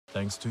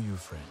Thanks to you,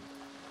 friend.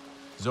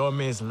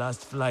 Zorme's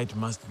last flight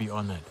must be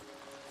honored.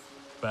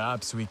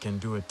 Perhaps we can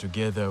do it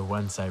together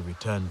once I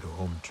return to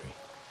Home Tree.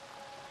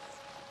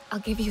 I'll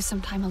give you some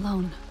time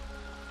alone.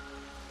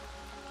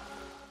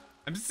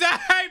 I'm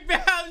sorry, bro.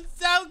 I'm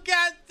so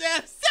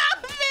goddamn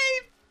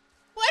sorry.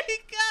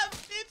 Wake up,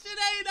 bitch. It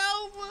ain't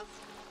over.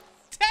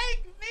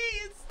 Take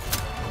me.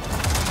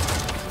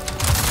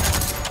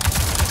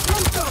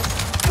 Don't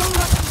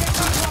let them get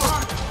too far.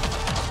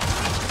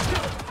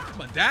 I'm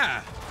gonna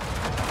die.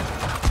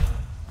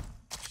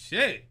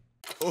 Shit.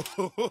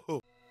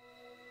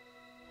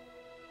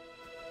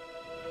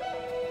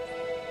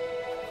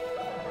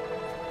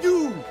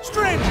 You,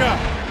 stranger!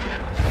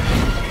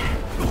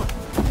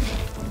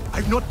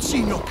 I've not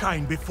seen your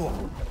kind before.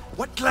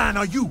 What clan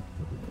are you?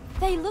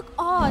 They look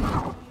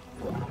odd.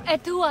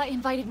 Etua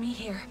invited me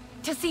here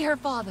to see her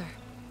father.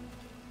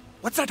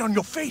 What's that on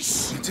your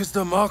face? It is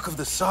the mark of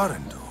the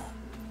Sarentu.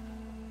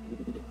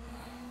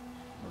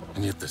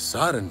 And yet the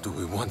Sarentu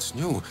we once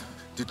knew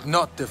did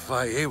not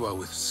defy Eywa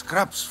with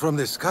scraps from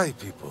the Sky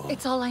People.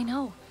 It's all I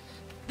know.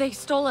 They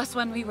stole us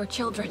when we were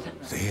children.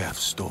 They have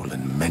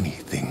stolen many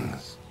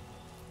things.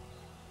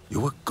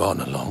 You were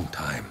gone a long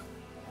time.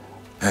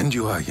 And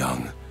you are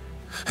young.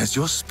 Has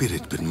your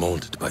spirit been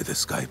molded by the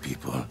Sky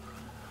People?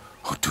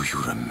 Or do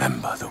you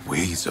remember the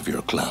ways of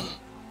your clan?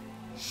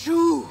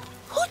 Shoo!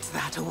 Put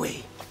that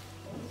away.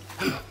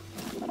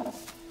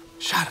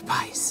 Sharp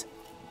eyes.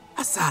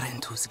 A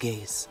Sarentu's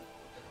gaze.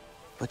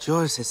 But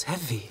yours is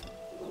heavy.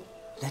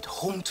 Let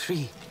Home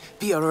Tree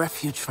be a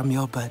refuge from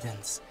your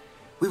burdens.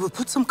 We will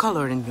put some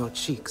color in your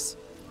cheeks.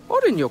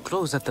 Or in your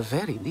clothes at the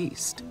very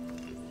least.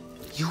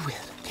 You will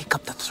pick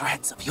up the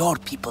threads of your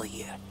people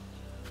here.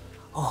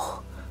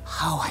 Oh,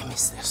 how I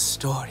miss their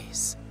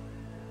stories.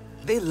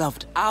 They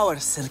loved our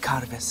silk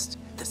harvest,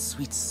 the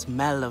sweet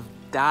smell of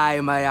dye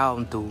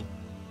mayauntu.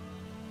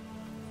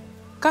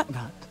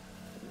 Katnat,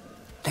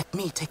 let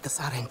me take the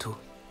Sarentu.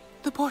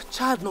 The poor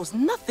child knows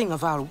nothing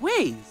of our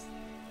ways.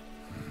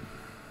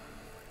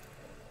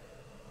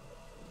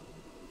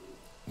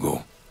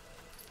 Go.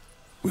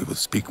 We will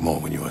speak more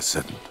when you are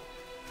settled.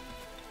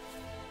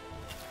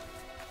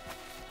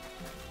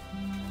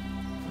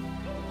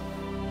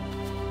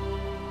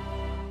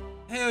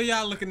 Hell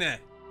y'all looking at?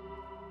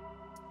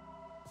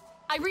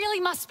 I really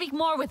must speak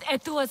more with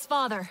Etua's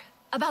father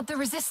about the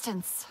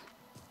resistance.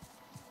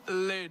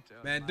 Later.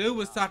 Man, dude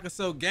was talking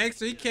so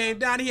gangster. He came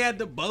down, he had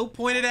the bow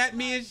pointed at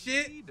me and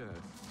shit.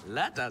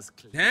 Let us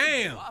clean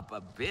Damn. you up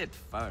a bit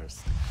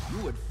first. You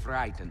would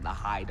frighten the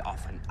hide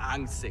off an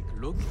Angsik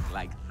looking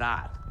like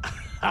that.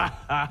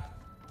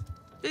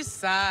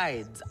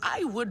 Besides,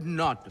 I would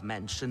not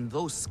mention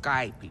those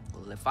Sky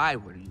People if I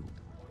were you.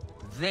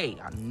 They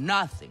are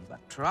nothing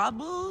but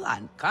trouble,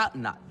 and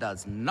Katnat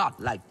does not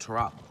like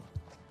trouble.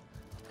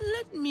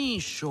 Let me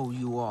show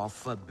you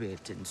off a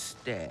bit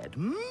instead,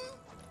 hmm?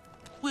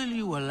 Will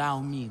you allow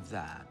me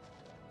that?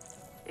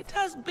 It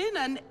has been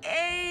an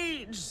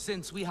age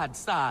since we had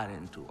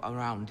Sarentu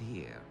around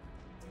here.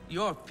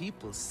 Your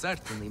people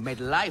certainly made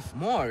life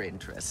more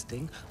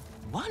interesting.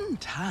 One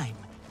time,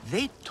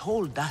 they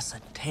told us a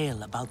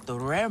tale about the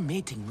rare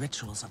mating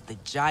rituals of the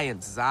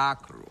giant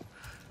Zakru.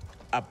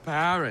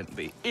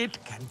 Apparently,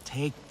 it can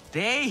take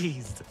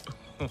days.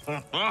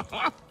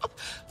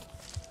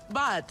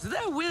 But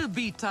there will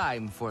be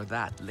time for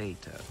that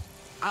later.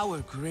 Our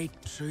great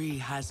tree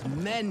has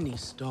many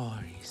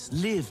stories,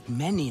 lived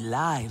many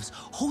lives,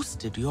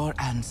 hosted your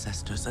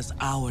ancestors as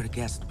our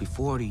guest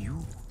before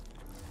you.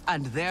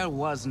 And there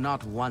was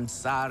not one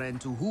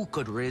Sarentu who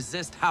could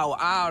resist how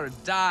our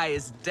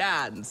dyes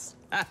dance.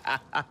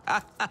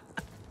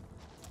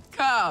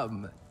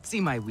 Come,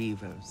 see my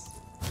weavers.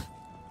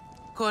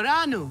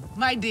 Koranu,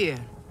 my dear,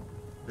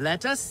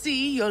 let us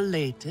see your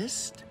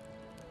latest.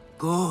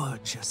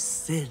 Gorgeous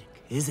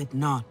silk, is it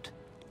not?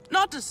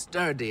 Not as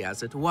sturdy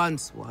as it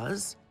once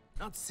was,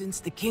 not since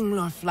the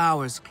Kinglor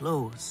flowers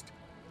closed.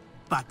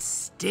 But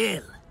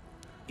still,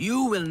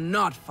 you will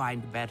not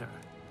find better.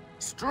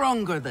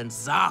 Stronger than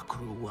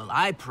Zakru will,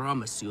 I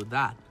promise you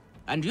that.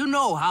 And you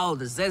know how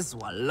the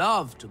Zezwa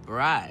love to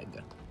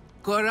brag.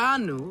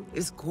 Koranu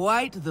is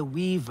quite the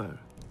weaver.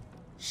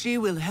 She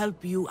will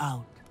help you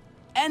out.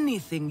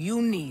 Anything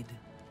you need.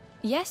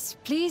 Yes,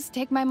 please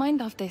take my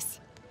mind off this.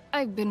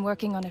 I've been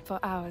working on it for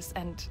hours,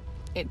 and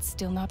it's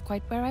still not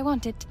quite where I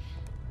want it.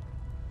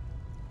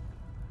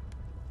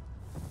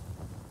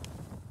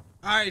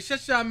 All right,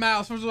 shut your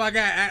mouths. First of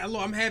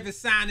all, I'm having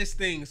sign this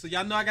thing, so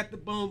y'all know I got the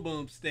boom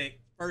boom stick.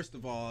 First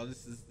of all,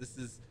 this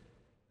is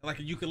like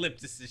a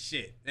eucalyptus and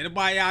shit.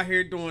 Anybody out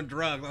here doing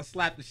drugs, I'll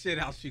slap the shit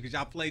out of you because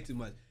y'all play too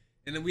much.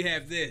 And then we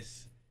have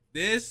this.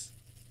 This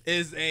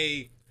is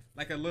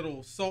like a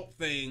little salt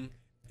thing,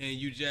 and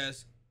you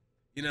just,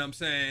 you know what I'm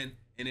saying,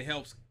 and it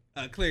helps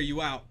clear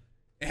you out.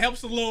 It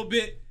helps a little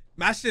bit.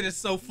 My shit is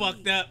so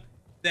fucked up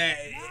that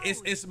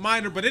it's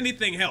minor, but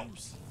anything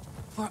helps.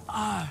 For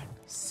art.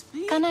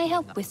 Can I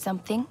help with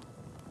something?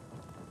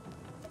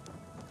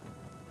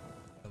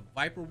 A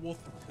Viper Wolf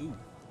 2.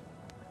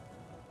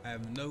 I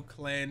have no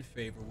clan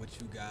favor with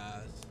you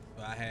guys,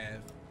 but I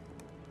have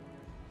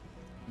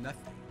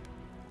Nothing.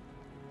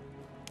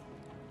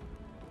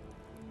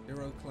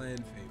 Hero clan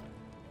favor.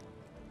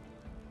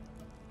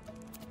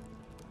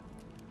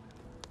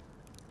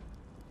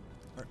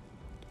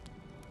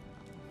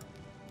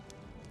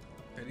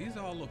 Okay, these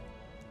all look.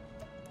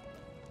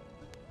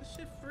 This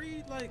shit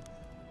free, like.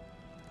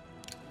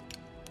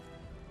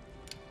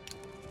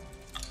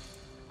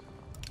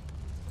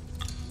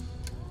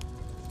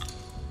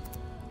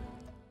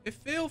 It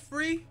feel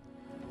free.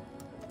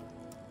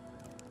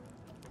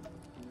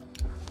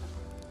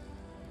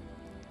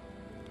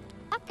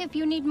 If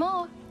you need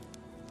more.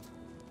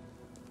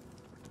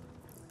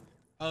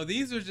 Oh,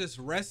 these are just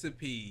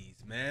recipes,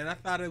 man. I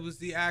thought it was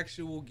the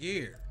actual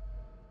gear.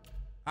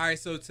 All right,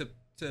 so to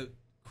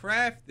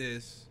craft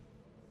this,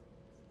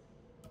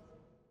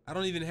 I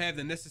don't even have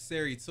the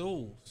necessary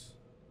tools.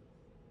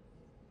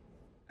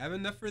 I have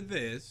enough for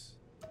this,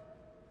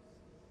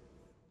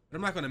 but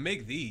I'm not gonna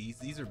make these.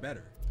 These are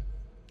better.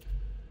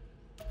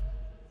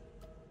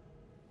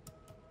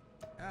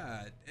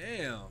 God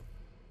damn.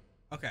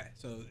 Okay,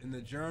 so in the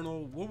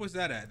journal, what was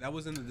that at? That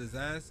was in the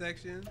design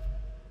section.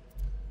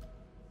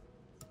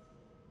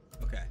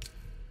 Okay.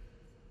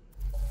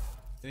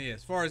 And yeah,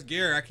 as far as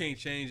gear, I can't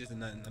change it to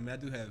nothing. I mean, I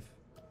do have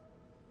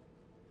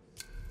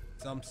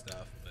some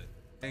stuff, but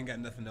I ain't got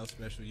nothing else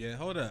special yet.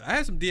 Hold up. I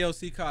had some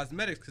DLC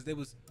cosmetics because they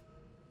was.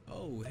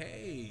 Oh,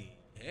 hey.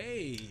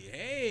 Hey,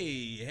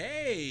 hey,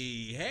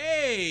 hey,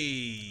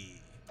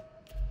 hey.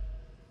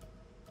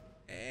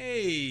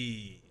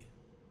 Hey.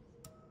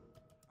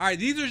 All right,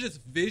 these are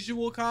just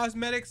visual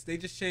cosmetics. They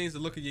just change the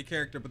look of your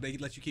character, but they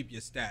let you keep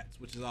your stats,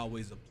 which is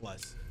always a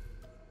plus.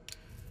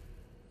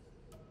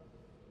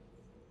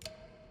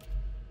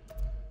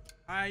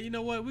 All right, you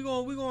know what? We're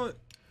going. Oh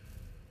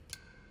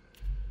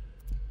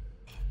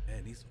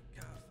man, these are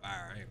kind of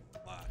fire. I ain't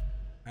gonna lie. All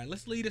right,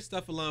 let's leave this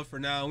stuff alone for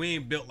now. We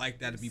ain't built like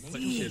that to be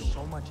putting shit on.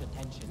 So much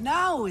attention.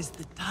 Now is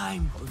the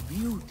time for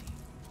beauty,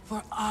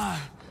 for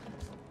art.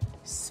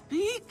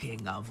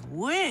 Speaking of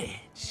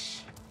which.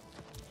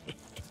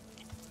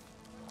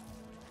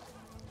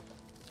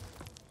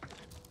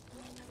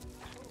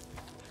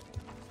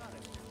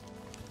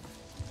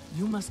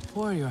 You must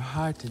pour your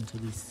heart into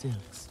these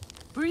silks.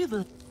 Breathe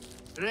a...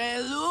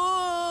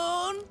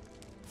 Relun!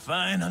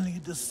 Finally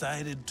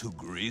decided to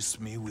grace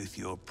me with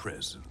your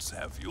presence,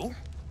 have you?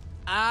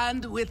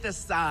 And with a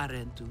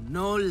Sarentu,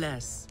 no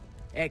less.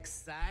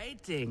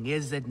 Exciting,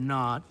 is it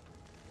not?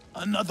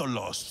 Another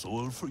lost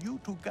soul for you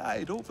to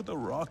guide over the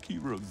rocky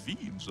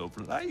ravines of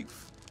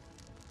life.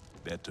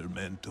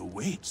 Betterment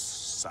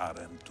awaits,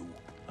 Sarentu.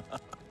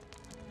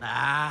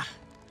 Ah,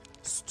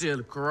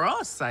 still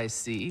cross, I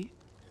see.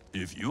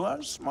 If you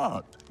are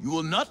smart, you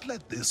will not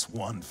let this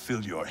one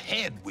fill your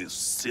head with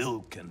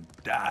silk and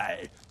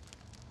dye.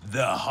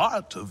 The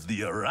heart of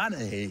the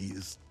Aranahe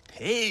is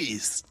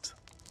taste.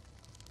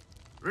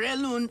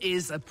 Relun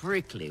is a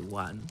prickly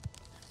one,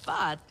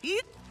 but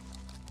it...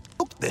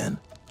 Look then.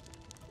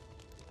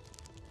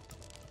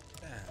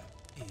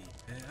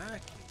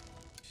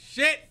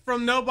 Shit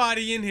from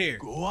nobody in here.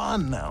 Go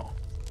on now.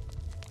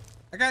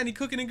 I got any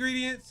cooking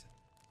ingredients?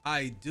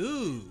 I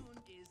do.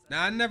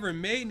 Now, I never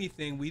made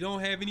anything. We don't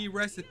have any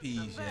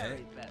recipes yet.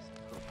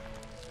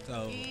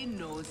 So, he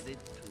knows it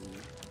too.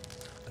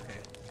 Okay.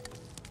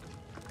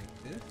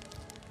 Like this.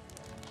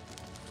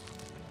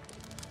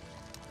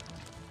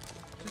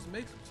 Just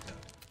make some stuff.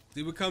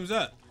 See what comes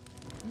up.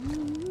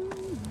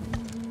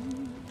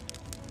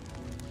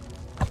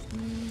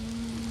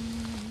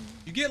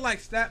 You get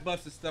like stat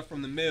buffs and stuff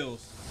from the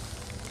mills.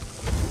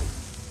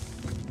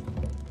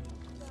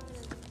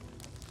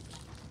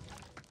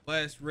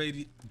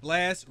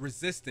 Blast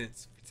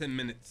resistance for 10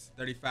 minutes,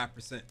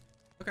 35%.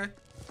 Okay.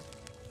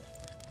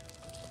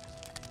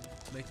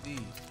 Make these.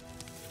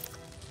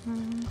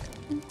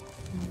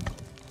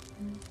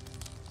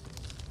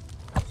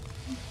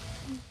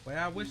 Well,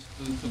 I wish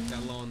food took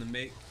that long to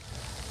make.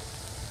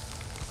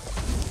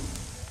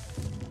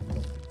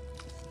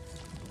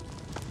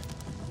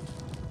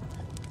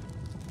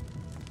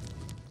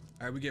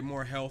 All right, we get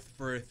more health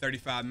for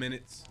 35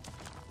 minutes.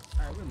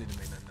 All right, we don't need to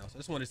make nothing else. I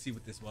just wanted to see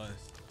what this was.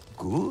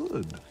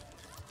 Good.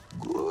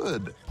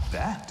 Good.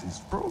 That is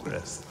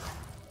progress.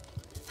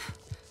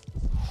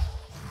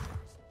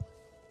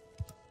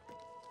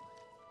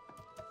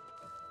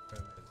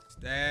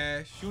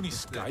 Stash. Puny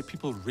sky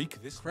people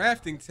reek this.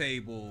 Crafting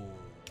table.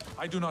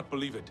 I do not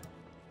believe it.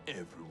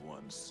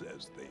 Everyone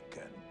says they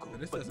can cook,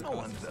 This but doesn't no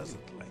cost one us does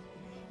anything. it like me.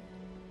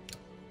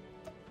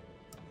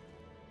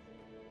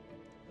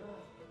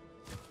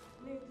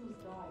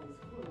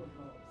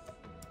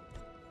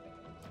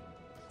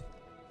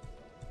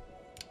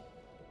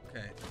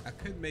 Okay, I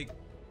could make.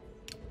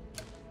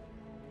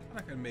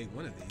 I could make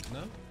one of these,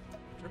 no?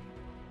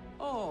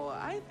 Oh,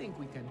 I think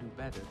we can do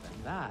better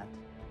than that.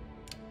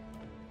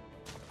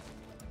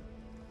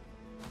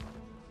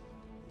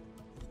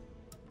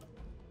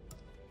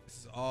 This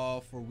is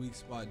all for weak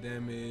spot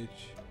damage.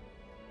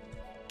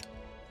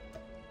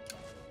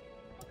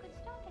 I could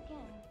start again.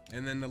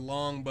 And then the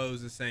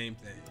longbow's the same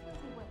thing.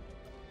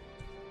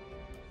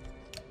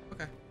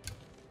 Okay.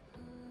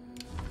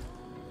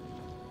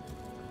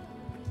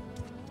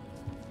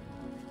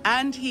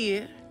 And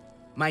here,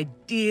 my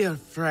dear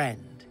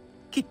friend,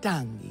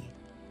 Kitangi.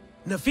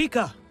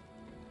 Nafika,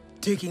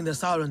 taking the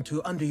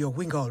Sarantu under your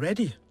wing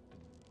already?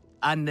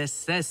 A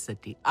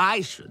necessity,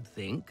 I should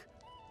think.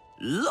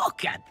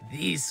 Look at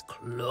these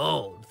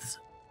clothes.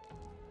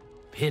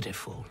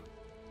 Pitiful.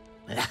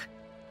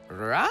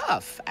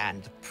 Rough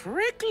and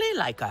prickly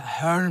like a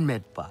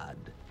hermit bud.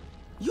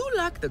 You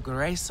lack the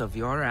grace of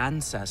your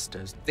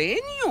ancestors.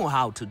 They knew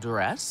how to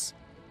dress.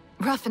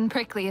 Rough and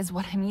prickly is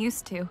what I'm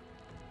used to.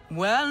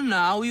 Well,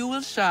 now you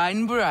will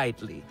shine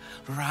brightly.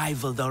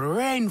 Rival the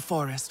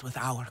rainforest with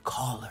our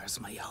collars,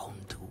 my own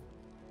too.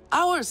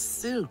 Our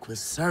silk will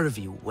serve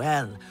you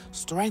well.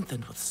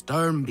 Strengthened with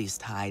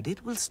Sternbeast hide,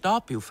 it will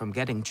stop you from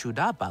getting chewed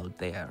up out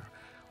there.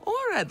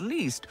 Or at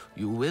least,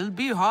 you will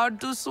be hard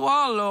to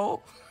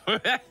swallow.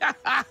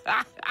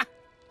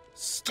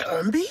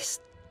 Sternbeast?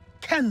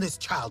 Can this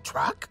child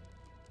track?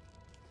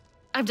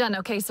 I've done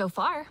okay so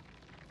far.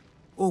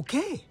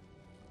 Okay.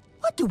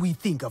 What do we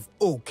think of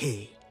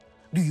okay?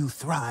 Do you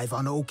thrive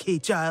on okay,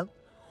 child?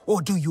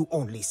 Or do you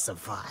only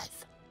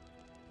survive?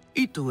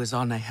 Itu is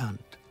on a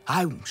hunt.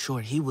 I'm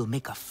sure he will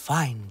make a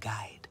fine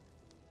guide.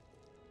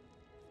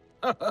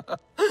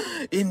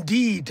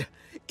 Indeed,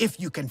 if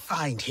you can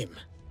find him.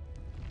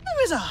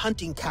 There is a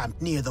hunting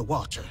camp near the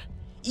water.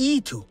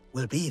 Itu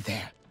will be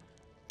there.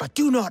 But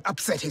do not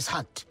upset his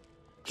hunt.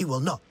 He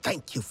will not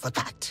thank you for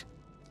that.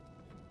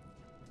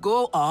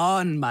 Go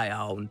on, my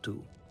own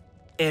too.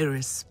 A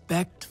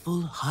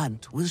respectful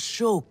hunt will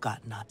show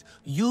Katnat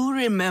you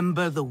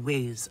remember the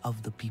ways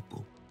of the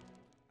people.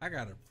 I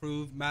gotta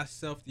prove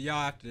myself to y'all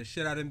after the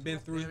shit I done been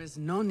through. There is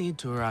no need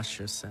to rush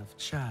yourself,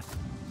 child.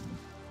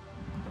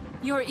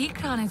 Your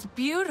Ikran is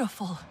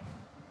beautiful.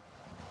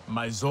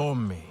 My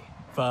Zome,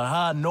 for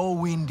her no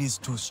wind is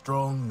too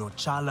strong, no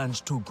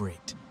challenge too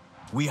great.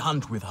 We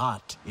hunt with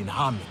heart, in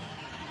harmony.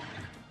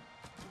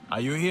 Are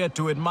you here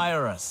to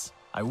admire us?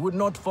 I would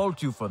not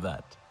fault you for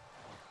that.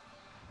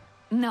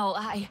 No,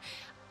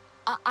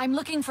 I'm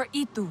looking for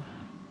Itu.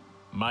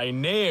 My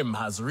name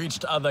has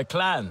reached other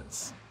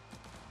clans.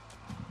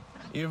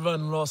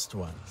 Even lost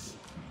ones.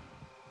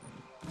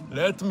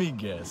 Let me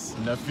guess,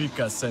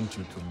 Nafika sent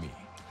you to me.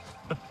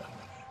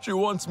 She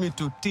wants me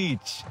to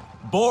teach.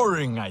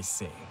 Boring, I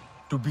say.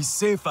 To be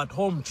safe at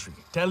home tree,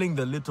 telling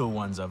the little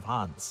ones of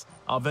Hans,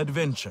 of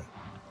adventure.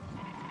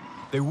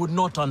 They would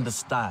not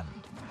understand.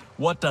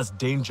 What does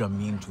danger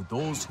mean to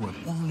those who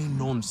have only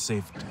known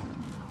safety?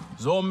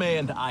 Zome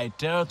and I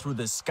tear through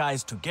the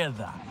skies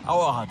together,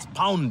 our hearts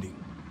pounding,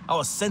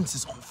 our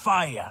senses on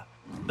fire.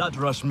 That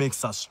rush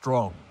makes us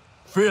strong,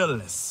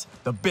 fearless,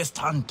 the best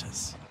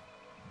hunters.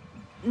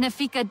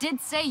 Nafika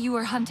did say you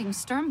were hunting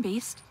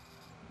Sternbeast.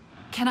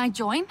 Can I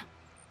join?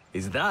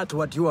 Is that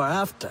what you are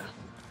after?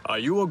 Are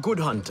you a good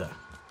hunter?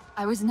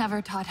 I was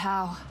never taught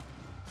how.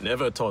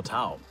 Never taught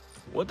how?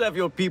 What have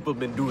your people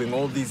been doing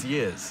all these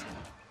years?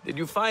 Did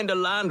you find a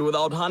land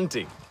without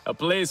hunting? A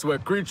place where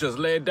creatures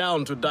lay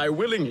down to die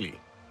willingly?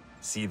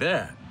 See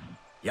there.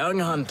 Young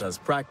hunters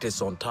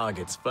practice on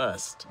targets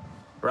first.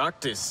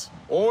 Practice,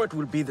 or it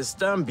will be the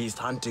Sternbeast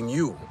hunting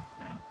you.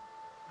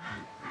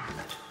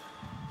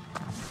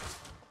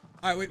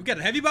 Alright, wait, we got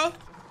a heavy bow?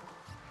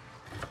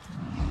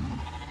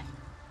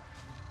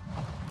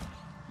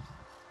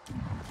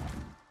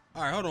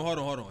 Alright, hold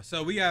on.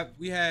 So we have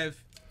the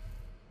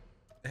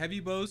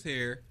heavy bows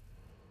here.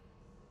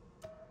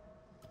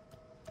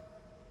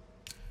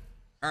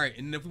 Alright,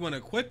 and if we want to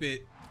equip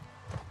it,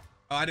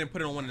 oh, I didn't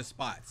put it on one of the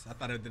spots. I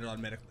thought I did it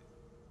automatically.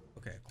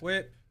 Okay,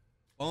 equip,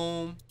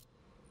 boom.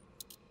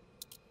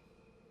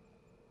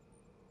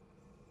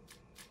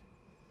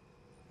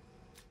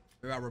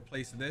 Maybe I'll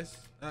replace this.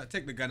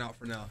 Take the gun out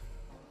for now.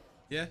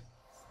 Yeah?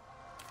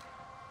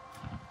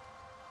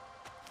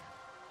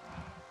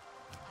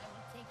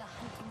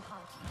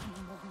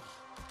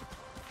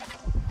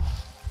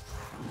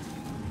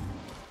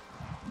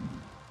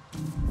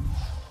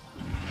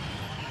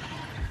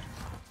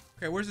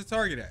 Okay, where's the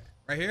target at?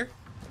 Right here?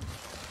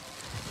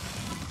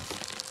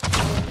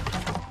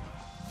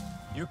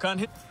 You can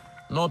hit.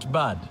 Not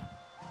bad.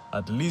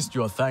 At least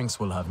your thanks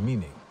will have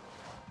meaning.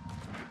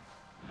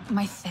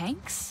 My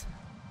thanks?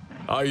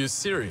 Are you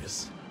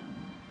serious?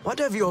 What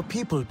have your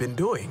people been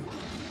doing?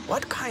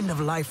 What kind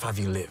of life have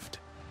you lived?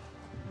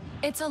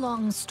 It's a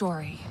long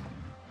story.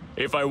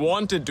 If I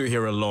wanted to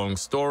hear a long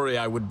story,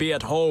 I would be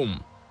at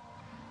home.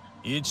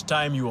 Each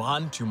time you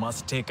hunt, you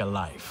must take a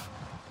life.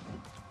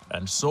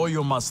 And so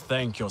you must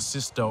thank your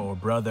sister or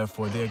brother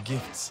for their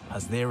gifts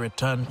as they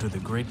return to the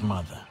Great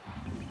Mother.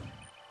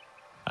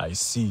 I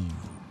see you.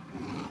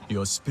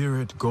 Your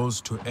spirit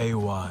goes to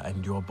Eywa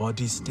and your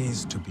body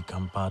stays to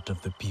become part of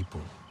the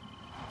people.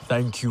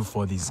 Thank you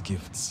for these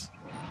gifts.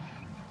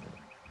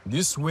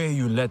 This way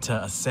you let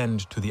her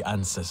ascend to the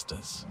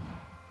ancestors.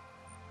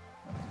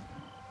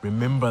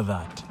 Remember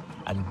that,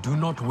 and do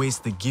not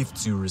waste the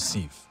gifts you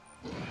receive.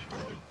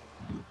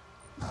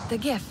 The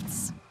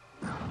gifts.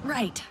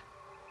 Right.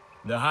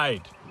 The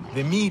hide,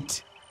 the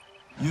meat.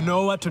 You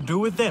know what to do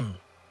with them?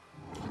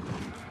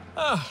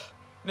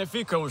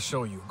 Nefika will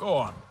show you. Go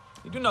on.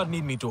 You do not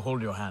need me to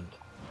hold your hand.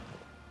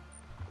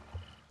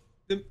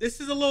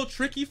 This is a little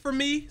tricky for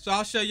me, so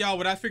I'll show y'all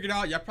what I figured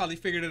out. Y'all probably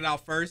figured it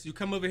out first. You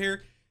come over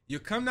here, you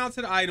come down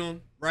to the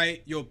item,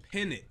 right? You'll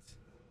pin it.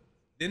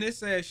 Then it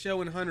says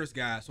show in Hunter's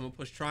Guide. So I'm gonna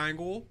push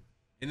triangle,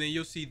 and then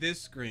you'll see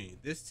this screen.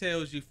 This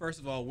tells you, first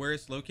of all, where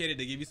it's located.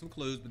 They give you some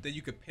clues, but then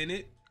you could pin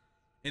it.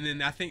 And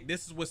then I think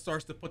this is what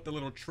starts to put the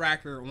little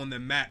tracker on the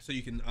map so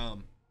you can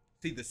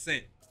see the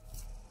scent.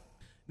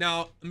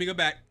 Now, let me go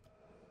back.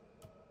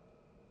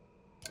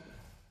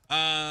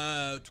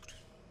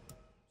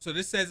 So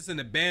this says it's in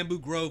the Bamboo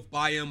Grove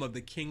biome of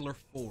the Kingler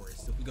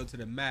Forest. If we go to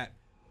the map,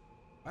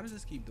 why does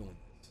this keep doing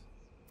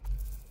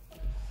this?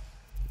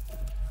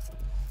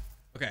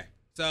 Okay,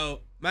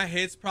 so my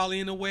head's probably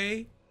in the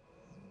way,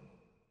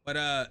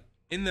 but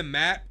in the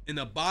map, in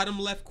the bottom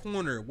left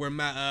corner where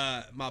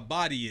my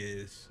body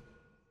is,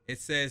 it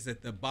says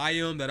that the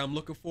biome that I'm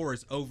looking for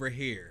is over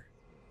here.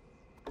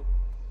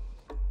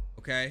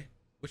 Okay,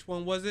 which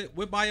one was it?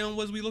 What biome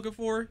was we looking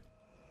for?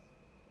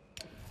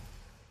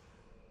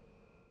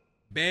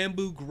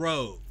 Bamboo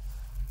Grove.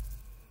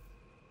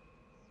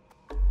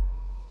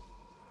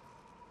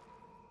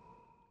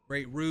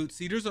 Great roots.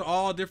 See, these are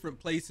all different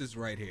places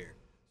right here.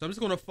 So I'm just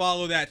gonna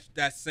follow that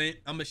scent.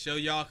 I'm gonna show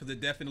y'all because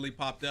it definitely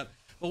popped up.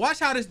 But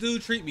watch how this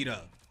dude treat me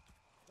though.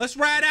 Let's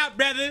ride out,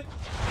 brother.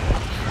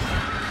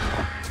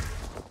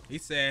 He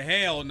said,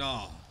 hell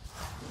no.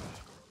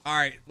 All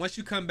right, once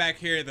you come back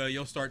here though,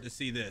 you'll start to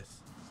see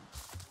this.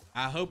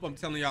 I hope I'm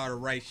telling y'all the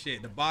right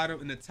shit. The bottom,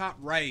 in the top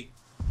right,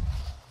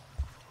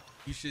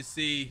 you should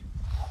see.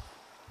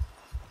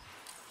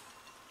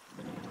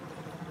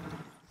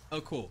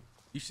 Oh, cool.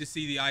 You should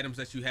see the items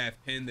that you have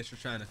pinned that you're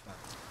trying to find.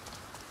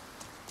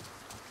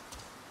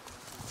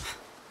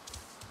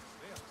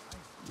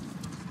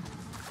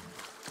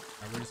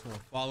 Alright, we're just gonna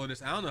follow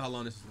this. I don't know how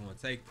long this is gonna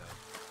take though.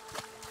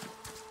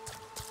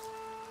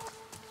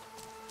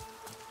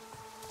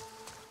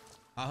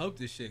 I hope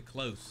this shit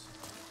close.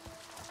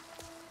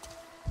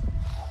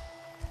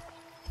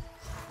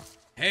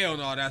 Hell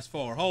no, that's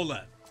far. Hold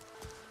up.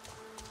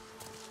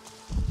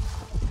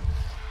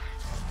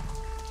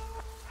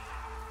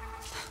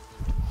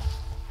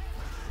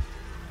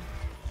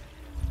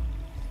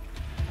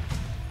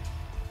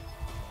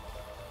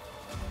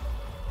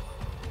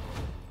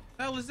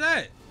 Hell is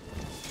that?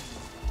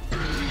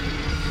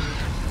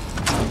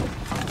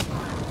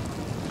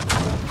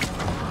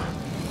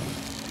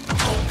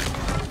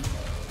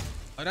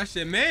 Oh, that's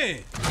your man.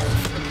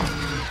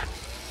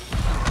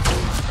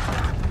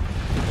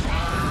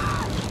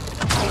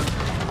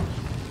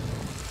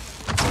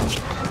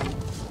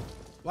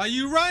 Why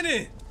you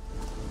running?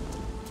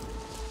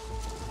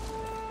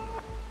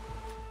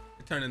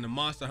 It turned into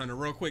Monster Hunter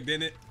real quick,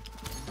 didn't it?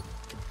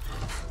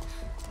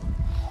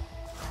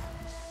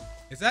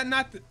 Is that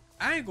not the...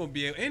 I ain't gonna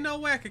be able... Ain't no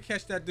way I could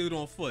catch that dude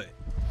on foot.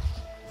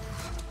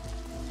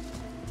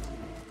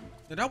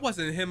 No, that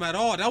wasn't him at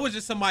all. That was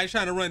just somebody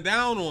trying to run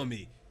down on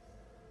me.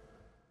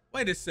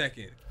 Wait a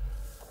second.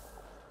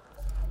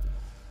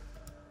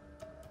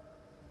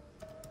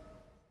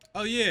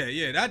 Oh, yeah,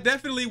 yeah. That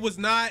definitely was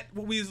not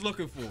what we was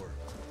looking for.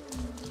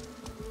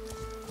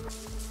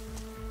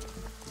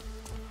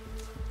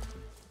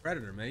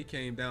 Predator, man. He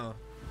came down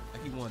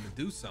like he wanted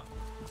to do something.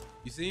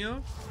 You see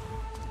him?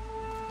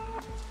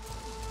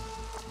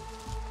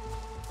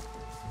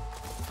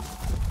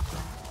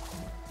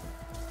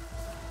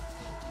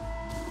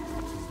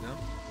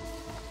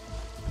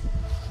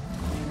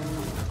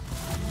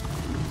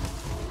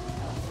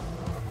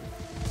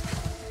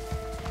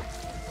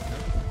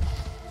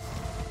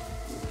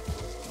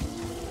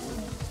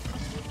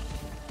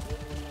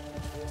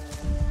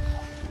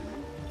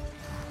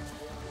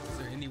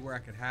 I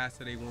could hide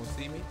so they won't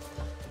see me.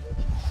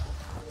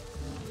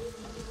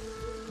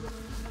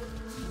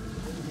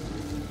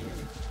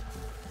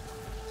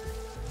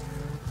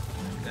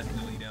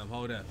 Definitely them.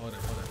 Hold up, hold up,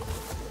 hold up.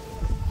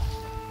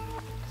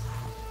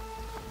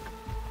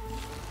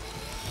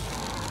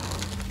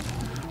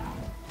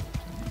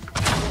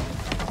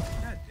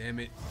 God damn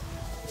it.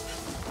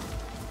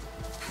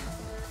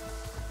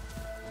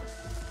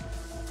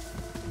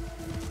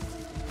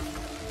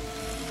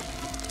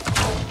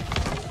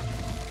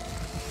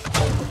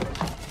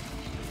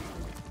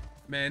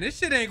 Man, this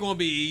shit ain't gonna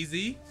be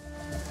easy.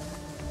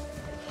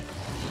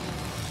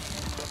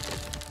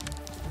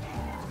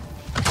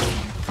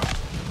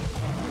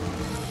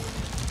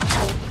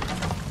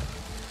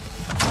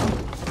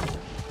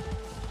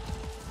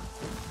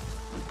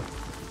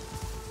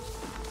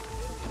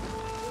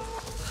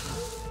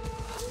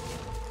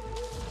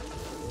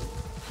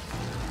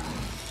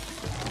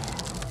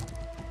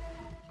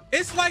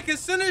 It's like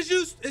as soon as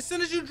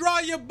you draw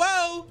your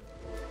bow,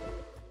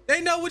 they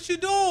know what you're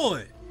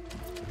doing.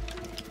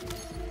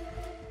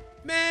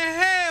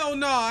 Man, hell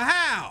no,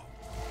 how?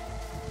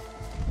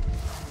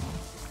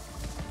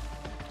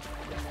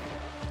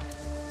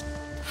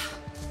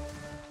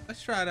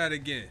 Let's try that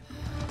again.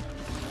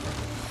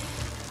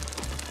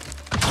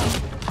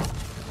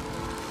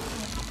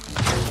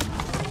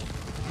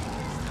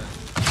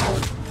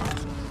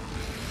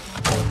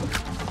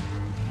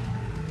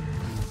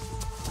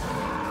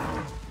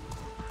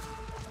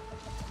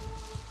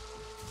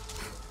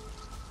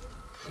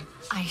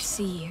 I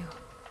see you.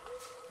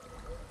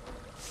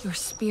 Your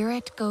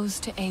spirit goes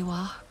to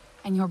Eywa,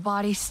 and your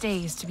body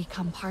stays to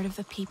become part of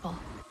the people.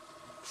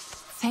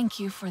 Thank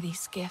you for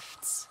these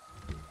gifts.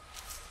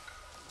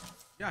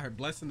 Y'all heard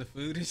blessing the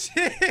food and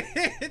shit.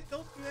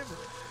 Don't you ever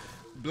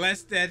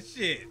bless that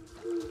shit.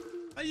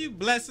 Are you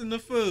blessing the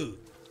food?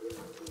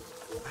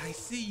 I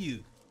see you.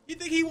 You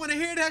think he want to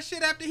hear that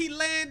shit after he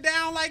laying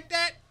down like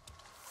that?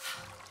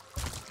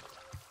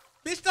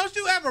 Bitch, don't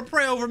you ever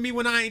pray over me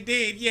when I ain't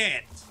dead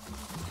yet.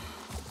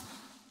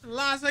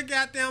 Lost her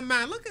goddamn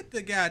mind. Look at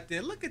the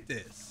goddamn, look at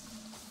this.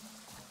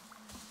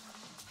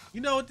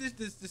 You know what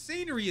the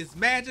scenery is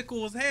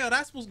magical as hell.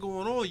 That's what's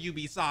going on,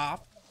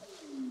 Ubisoft.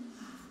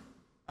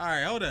 All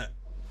right, hold up.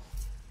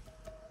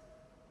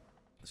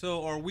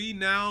 So are we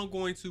now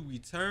going to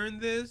return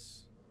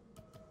this?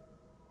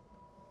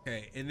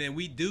 Okay, and then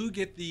we do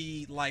get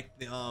the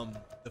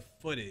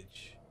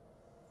footage.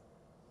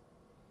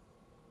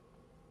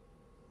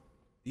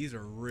 These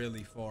are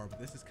really far, but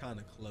this is kind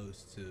of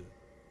close too.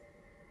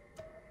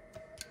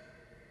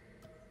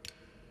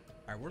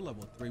 All right, we're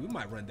level 3. We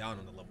might run down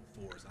on the level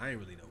 4s. I ain't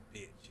really no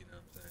bitch, you know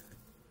what I'm saying?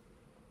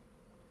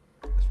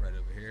 That's right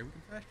over here. We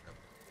can fast travel.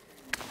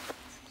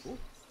 Cool.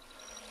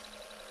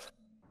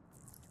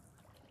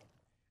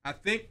 I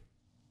think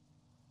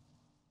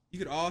you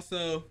could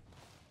also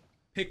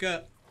pick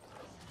up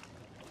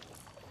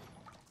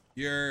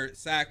your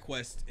side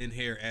quest in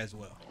here as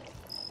well.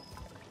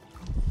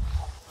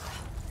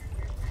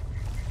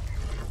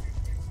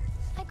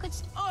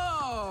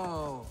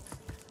 Oh,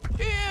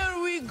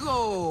 here we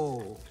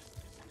go.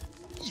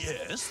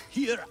 Yes,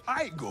 here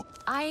I go.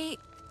 I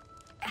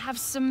have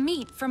some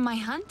meat from my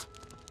hunt.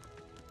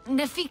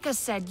 Nafika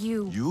said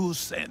you... You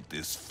sent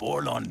this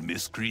forlorn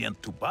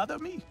miscreant to bother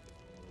me?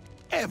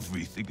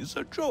 Everything is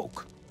a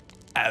joke,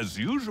 as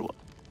usual.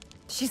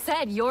 She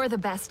said you're the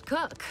best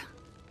cook.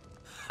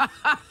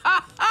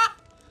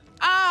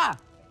 Ah,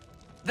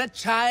 the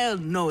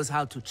child knows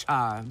how to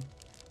charm.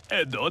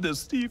 And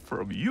honesty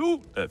from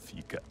you,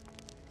 Nafika.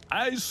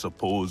 I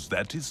suppose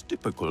that is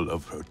typical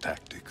of her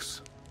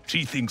tactics.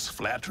 She thinks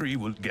flattery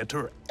will get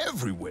her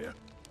everywhere.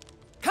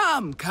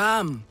 Come,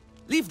 come.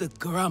 Leave the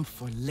grump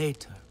for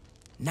later.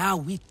 Now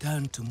we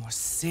turn to more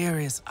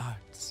serious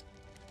arts.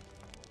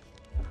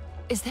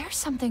 Is there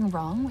something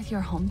wrong with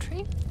your home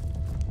tree?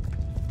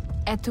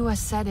 Etua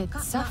said it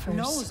suffers.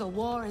 knows a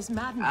war is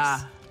madness.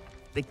 Ah,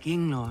 the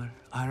Kinglor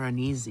are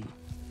uneasy.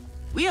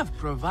 We have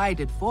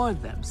provided for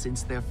them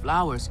since their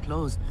flowers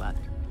closed, but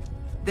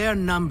their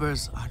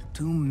numbers are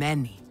too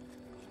many.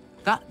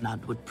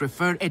 Katnat would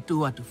prefer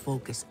Etua to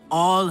focus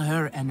all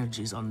her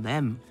energies on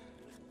them.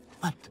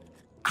 But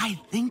I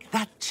think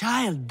that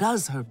child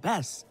does her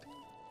best.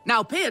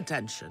 Now pay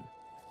attention.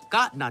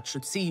 Katnat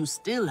should see you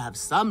still have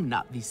some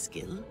Na'vi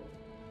skill.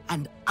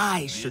 And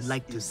I should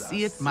like to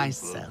see it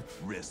myself.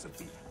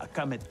 Recipe. A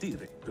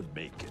kametire could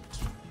make it.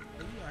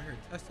 Are you out here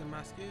testing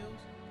my skills?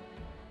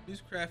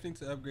 Use crafting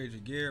to upgrade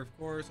your gear, of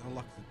course.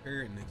 Unlock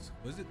superior and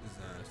exquisite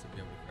designs to be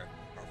able to craft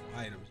powerful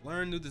items.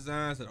 Learn new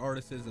designs that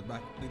artisans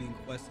about completing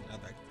quests and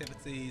other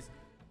activities.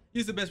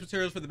 Use the best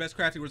materials for the best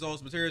crafting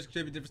results. Materials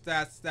contribute different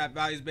stats, stat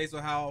values based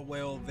on how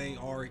well they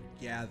are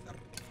gathered.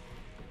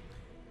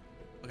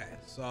 Okay,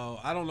 so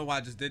I don't know why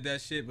I just did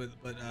that shit, but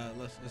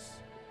let's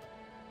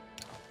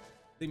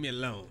leave me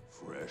alone.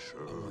 Fresh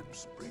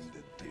herbs bring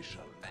the dish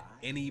alive.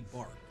 Any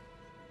bark.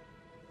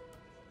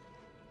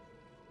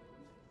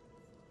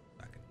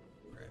 I can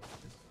grab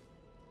this.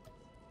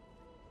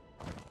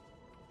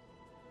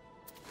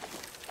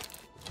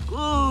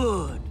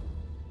 Good.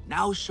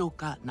 Now show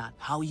Katnat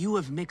how you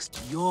have mixed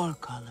your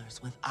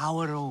colors with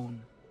our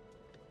own.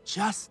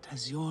 Just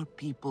as your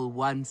people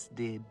once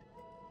did.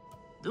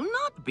 Do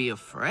not be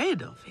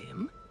afraid of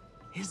him.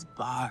 His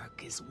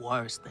bark is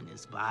worse than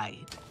his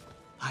bite.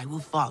 I will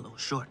follow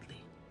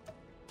shortly.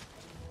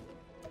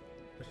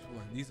 Which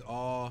one? These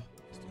all.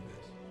 Let's do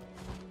this.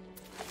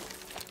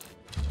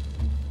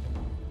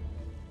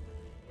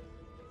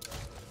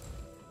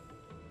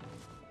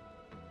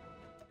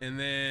 And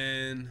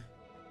then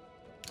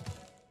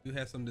you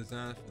have some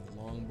designs for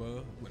the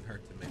longbow. Wouldn't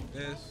hurt to make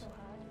this.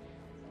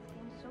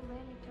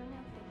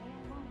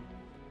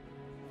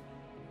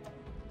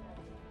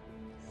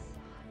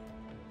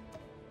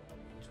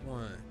 Which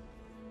one?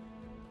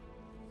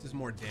 This is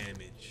more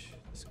damage.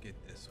 Let's get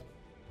this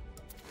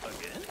one.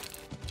 Again?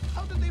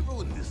 How did they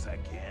ruin this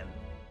again?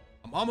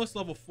 I'm almost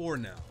level 4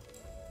 now.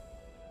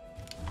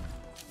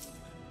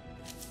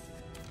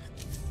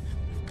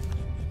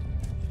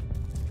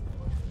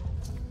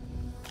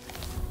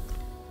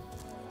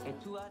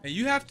 And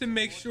you have to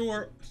make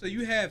sure, so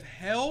you have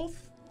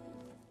health,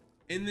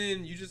 and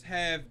then you just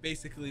have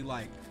basically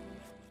like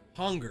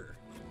hunger.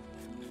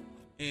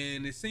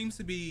 And it seems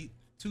to be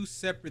two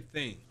separate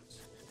things.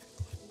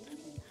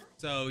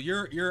 So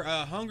your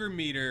hunger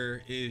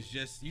meter is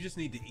just, you just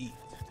need to eat.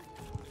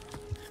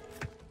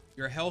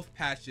 Your health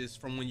patches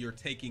from when you're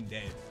taking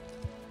damage.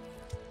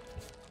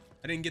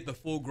 I didn't get the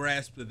full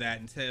grasp of that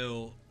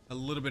until a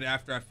little bit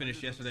after I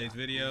finished yesterday's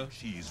video.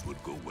 Cheese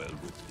would go well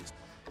with this.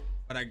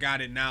 But I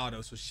got it now though,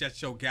 so shut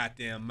your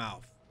goddamn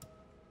mouth.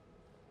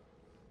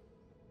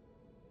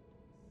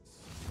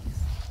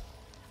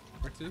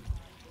 Where to?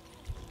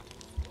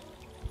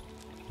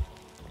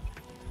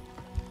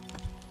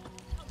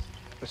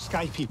 The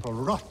Sky People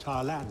rot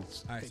our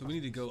lands. All right, so we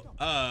need to go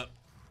up.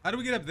 How do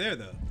we get up there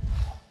though?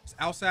 It's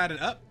outside and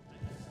up.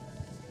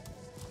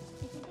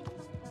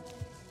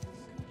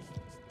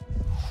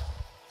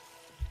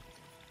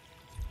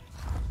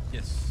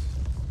 Yes.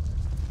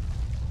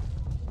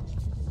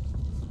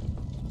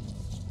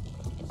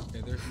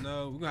 Okay, there's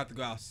no. We're gonna have to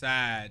go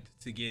outside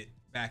to get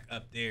back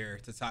up there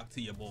to talk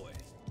to your boy.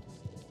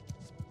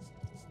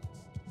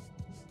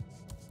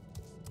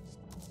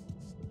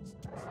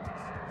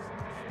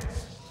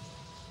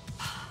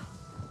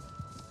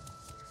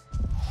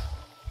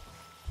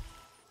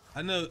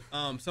 I know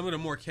some of the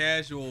more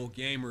casual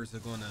gamers are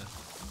gonna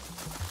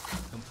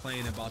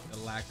complain about the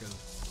lack of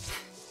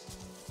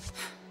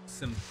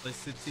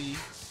simplicity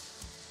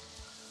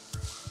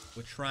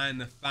with trying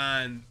to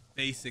find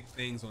basic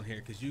things on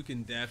here, because you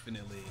can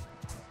definitely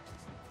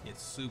get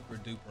super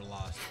duper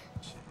lost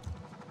in shit.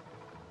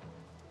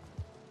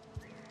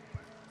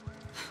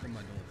 What am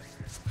I doing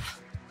there?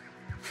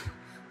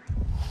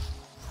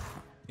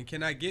 And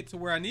can I get to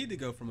where I need to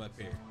go from up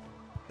here?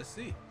 Let's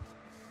see.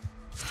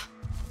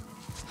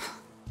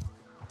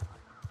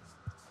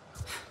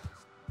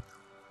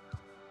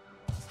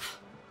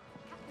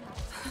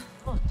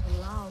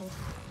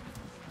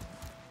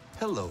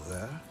 Hello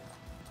there.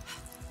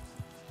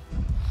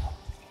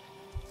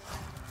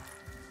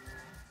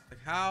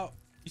 Like how,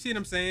 you see what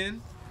I'm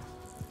saying?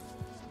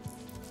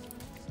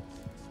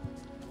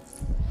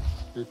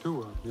 You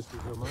too, this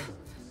is her mother.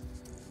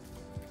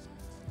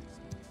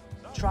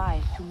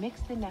 Try to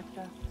mix the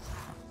nectar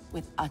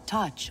with a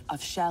touch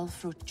of shell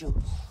fruit juice.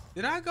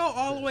 Did I go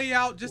all the way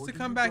out just to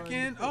come back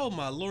in? Oh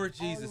my Lord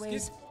Jesus.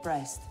 Always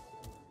breast.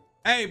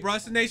 Hey bro,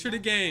 it's the nature of the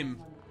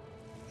game.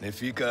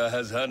 Nefika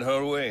has had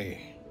her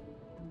way.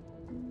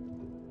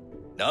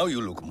 Now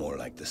you look more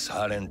like the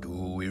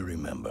Sarentu we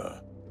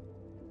remember.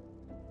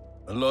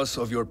 The loss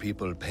of your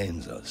people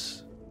pains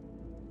us.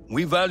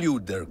 We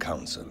valued their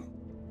counsel,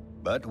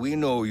 but we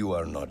know you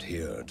are not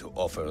here to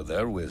offer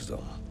their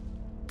wisdom.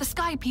 The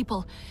Sky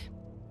People.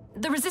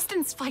 The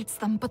Resistance fights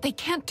them, but they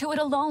can't do it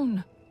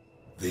alone.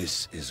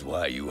 This is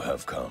why you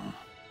have come.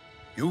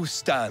 You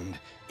stand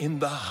in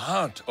the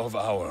heart of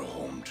our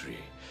home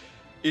tree.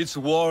 Its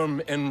warm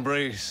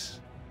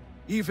embrace.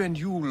 Even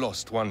you,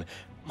 lost one,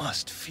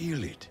 must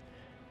feel it.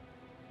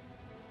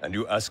 And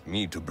you ask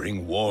me to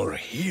bring war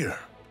here?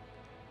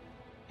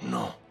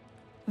 No.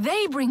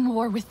 They bring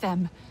war with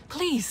them.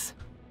 Please.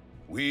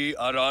 We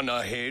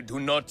Aranahe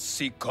do not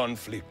seek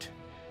conflict.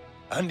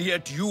 And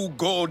yet you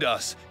goad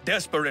us,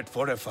 desperate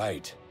for a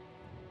fight.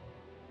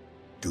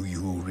 Do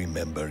you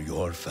remember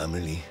your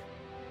family?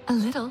 A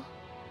little.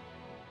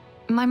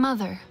 My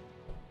mother.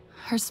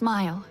 Her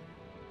smile.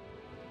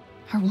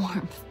 Her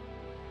warmth.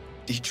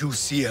 Did you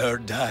see her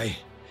die?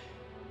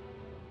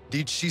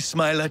 Did she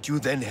smile at you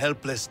then,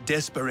 helpless,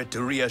 desperate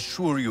to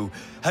reassure you?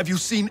 Have you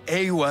seen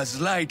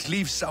Eywa's light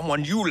leave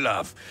someone you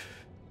love?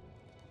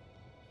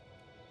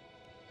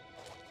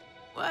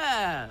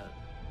 Well,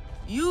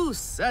 you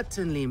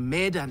certainly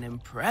made an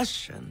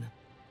impression.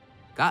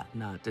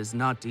 Katnat is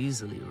not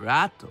easily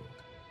rattled.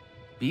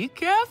 Be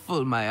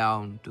careful, my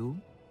Auntu.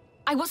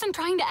 I wasn't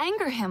trying to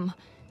anger him.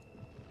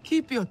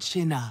 Keep your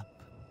chin up.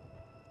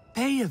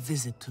 Pay a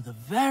visit to the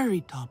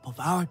very top of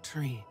our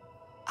tree.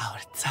 Our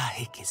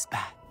Tsahik is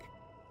back.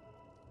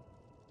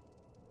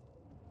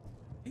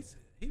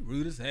 He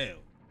rude as hell.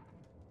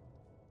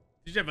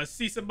 Did you ever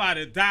see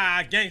somebody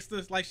die,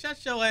 gangsters? Like,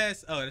 shut your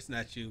ass. Oh, that's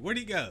not you. Where'd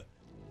he go?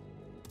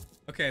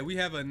 Okay, we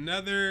have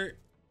another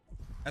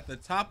at the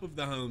top of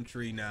the home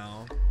tree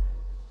now.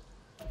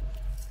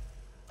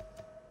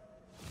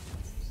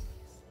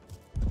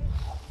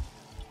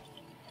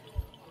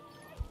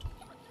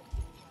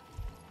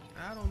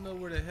 I don't know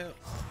where the hell.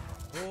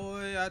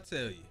 Boy, I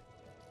tell you.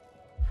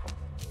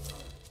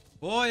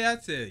 Boy, I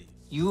tell you.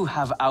 You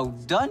have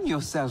outdone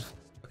yourself.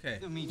 Okay.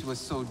 The meat was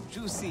so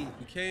juicy.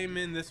 We came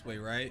in this way,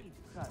 right?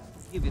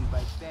 Given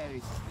by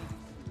fairies.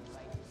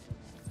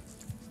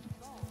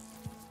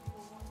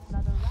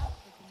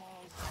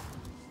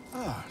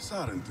 Ah,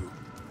 Sarentu.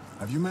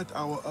 Have you met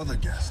our other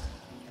guest?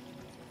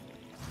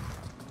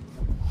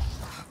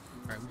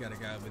 Alright, we got a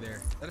guy over there.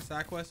 Is that a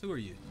side quest? Who are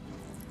you?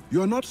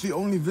 You are not the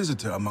only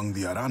visitor among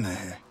the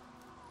Aranahe.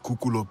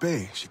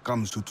 Kukulope, she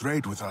comes to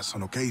trade with us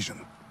on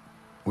occasion.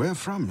 Where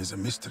from is a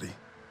mystery.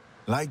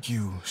 Like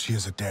you, she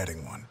is a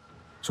daring one.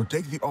 So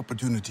take the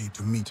opportunity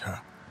to meet her.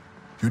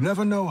 You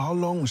never know how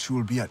long she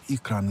will be at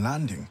Ikran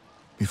Landing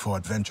before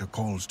adventure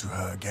calls to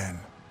her again.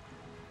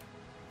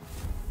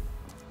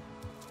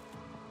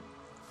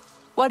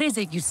 What is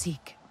it you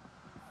seek?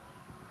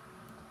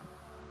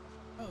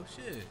 Oh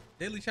shit.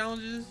 Daily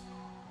challenges?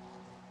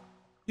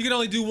 You can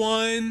only do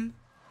one.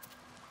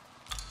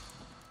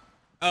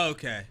 Oh,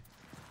 okay.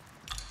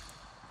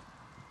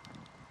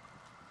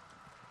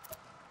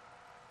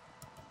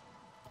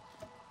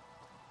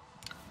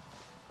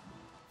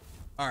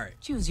 All right.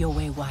 Choose your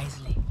way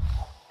wisely.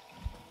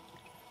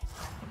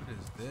 What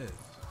is this?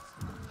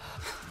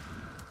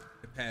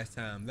 The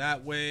pastime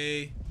that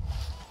way.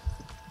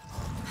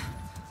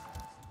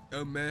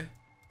 Yo, man.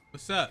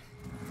 What's up?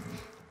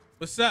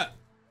 What's up?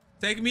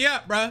 Take me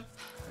up, bruh.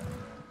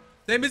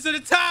 Take me to the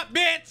top,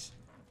 bitch.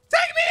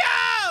 Take me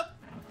up.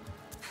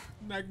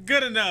 Not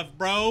good enough,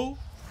 bro.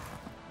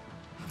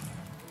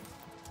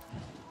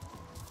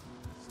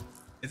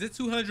 Is it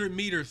 200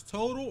 meters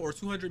total or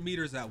 200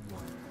 meters at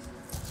once?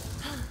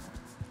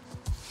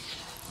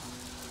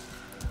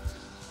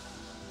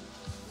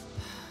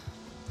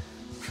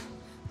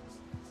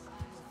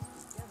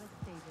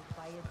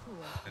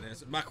 That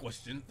answered my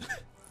question.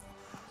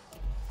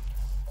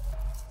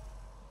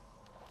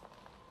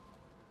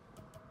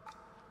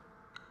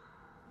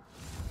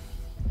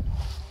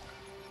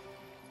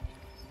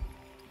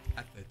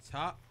 At the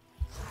top.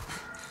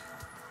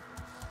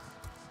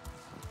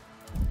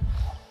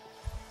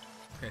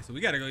 Okay, so we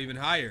gotta go even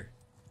higher.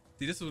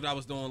 See, this is what I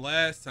was doing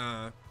last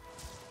time.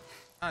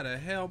 How the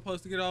hell I'm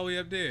supposed to get all the way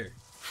up there?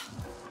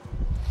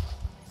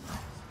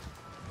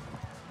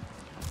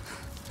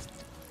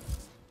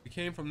 We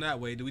came from that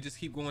way. Do we just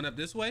keep going up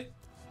this way?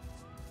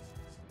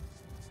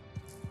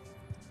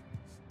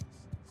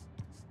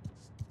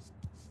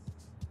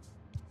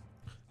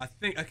 I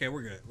think, okay,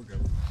 we're good. We're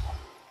good.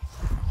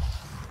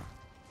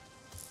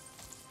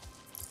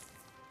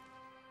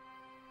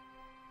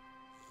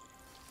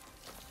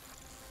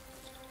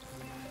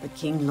 The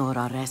King Lord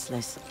are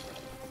restless.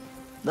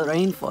 The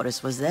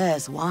rainforest was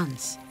theirs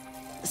once.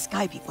 The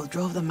Sky People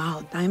drove them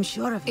out, I am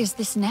sure of it. Is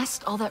this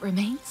nest all that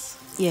remains?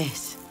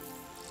 Yes.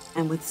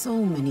 And with so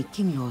many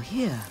King Lord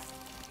here,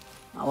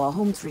 our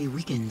home tree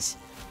weakens.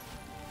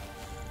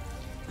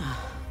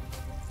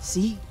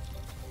 See?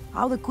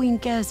 How the Queen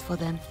cares for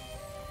them.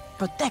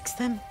 Protects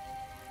them.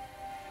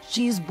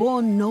 She is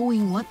born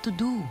knowing what to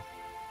do.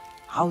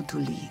 How to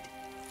lead.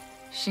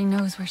 She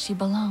knows where she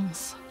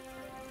belongs.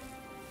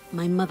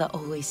 My mother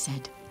always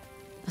said,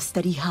 a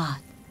steady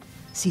heart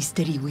sees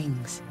steady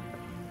wings.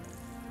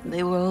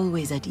 They were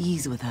always at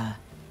ease with her.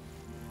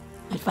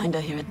 I'd find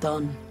her here at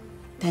dawn,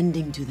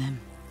 tending to them,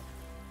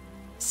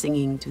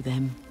 singing to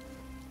them.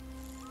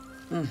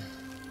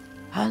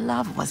 Her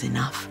love was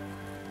enough.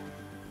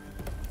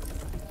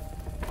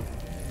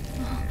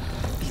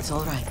 It's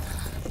all right.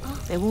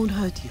 They won't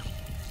hurt you.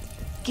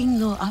 King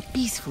Lo are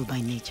peaceful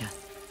by nature,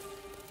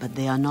 but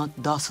they are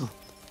not docile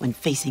when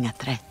facing a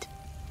threat.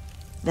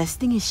 Their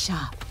sting is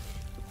sharp,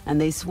 and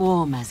they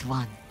swarm as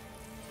one.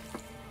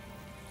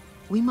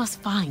 We must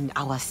find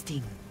our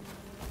sting.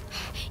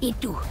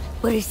 Itu,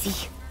 where is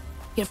he?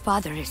 Your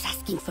father is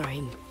asking for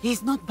him.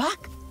 He's not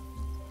back?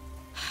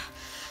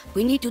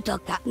 We need to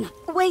talk that now.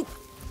 Wait!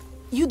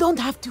 You don't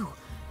have to.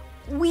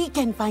 We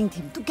can find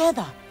him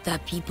together. The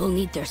people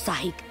need their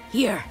sahib.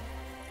 Here.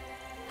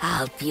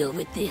 I'll deal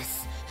with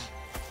this.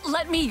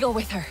 Let me go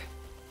with her.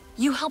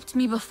 You helped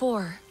me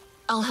before.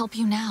 I'll help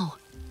you now.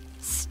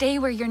 Stay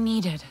where you're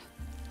needed.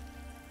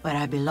 Where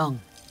I belong.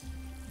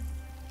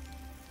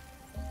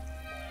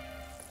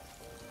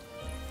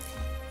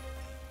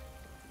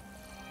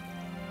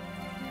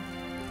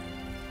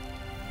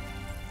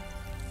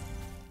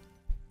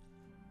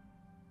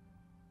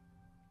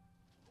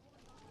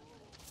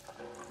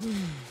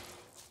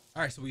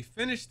 All right, so we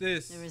finished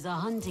this. There is a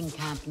hunting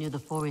camp near the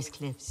forest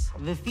cliffs.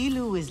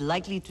 Vifilu is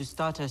likely to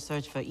start her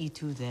search for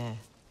E2 there.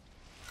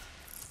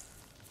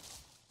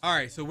 All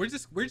right, so we're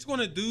just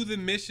gonna do the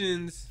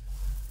missions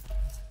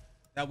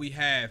that we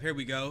have. Here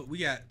we go. We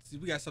got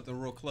something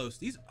real close.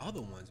 These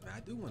other ones, man.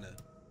 I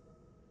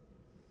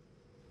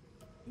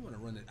wanna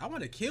run it. I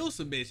wanna kill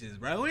some bitches,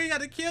 bro. We ain't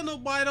got to kill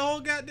nobody the whole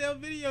goddamn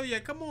video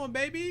yet. Come on,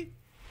 baby.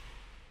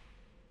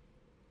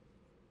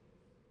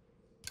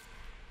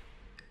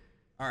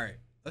 All right,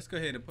 let's go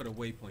ahead and put a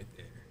waypoint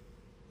there.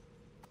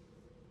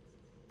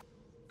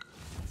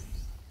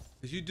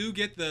 Because you do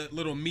get the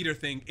little meter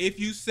thing if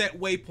you set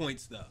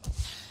waypoints, though.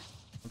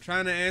 I'm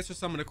trying to answer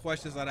some of the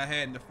questions that I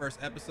had in the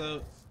first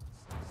episode.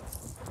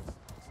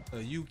 So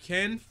you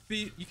can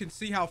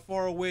see how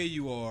far away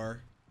you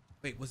are.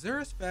 Wait, was there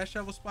a fast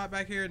travel spot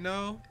back here?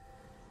 No.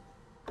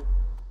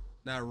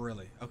 Not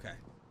really. Okay.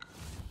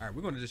 All right,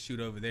 we're going to just shoot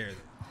over there then.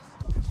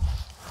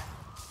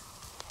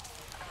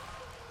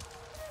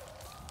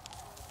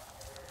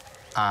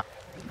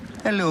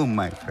 Hello,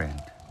 my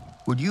friend.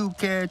 Would you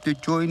care to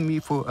join me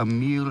for a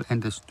meal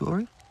and a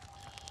story?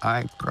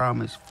 I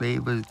promise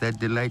flavors that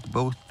delight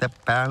both the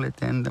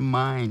palate and the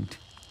mind.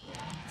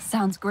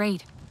 Sounds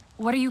great.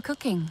 What are you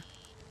cooking?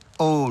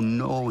 Oh,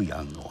 no,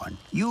 young one.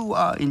 You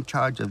are in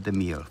charge of the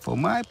meal. For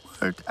my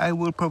part, I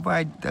will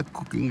provide the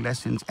cooking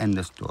lessons and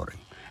the story.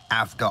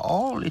 After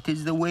all, it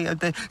is the way of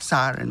the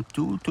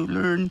Sarentu to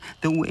learn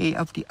the way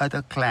of the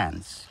other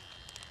clans.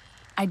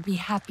 I'd be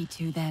happy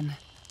to, then.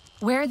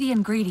 Where are the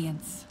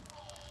ingredients?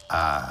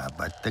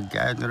 But the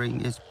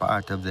gathering is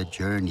part of the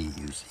journey,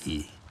 you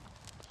see.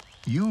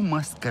 You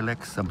must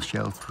collect some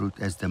shell fruit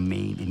as the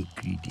main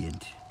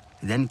ingredient,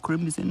 then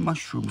crimson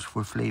mushrooms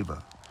for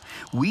flavor.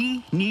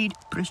 We need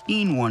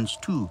pristine ones,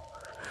 too.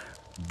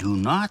 Do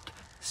not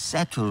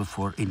settle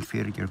for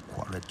inferior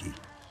quality.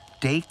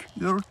 Take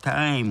your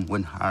time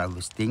when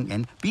harvesting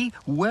and be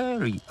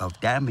wary of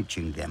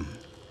damaging them.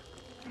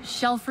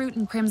 Shell fruit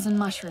and crimson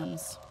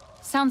mushrooms.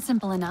 Sounds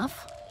simple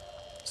enough.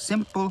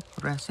 Simple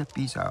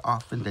recipes are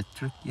often the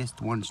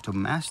trickiest ones to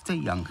master,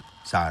 young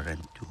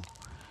Sarentu.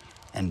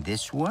 And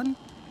this one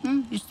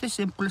is the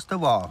simplest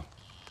of all.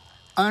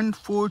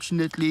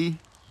 Unfortunately,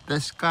 the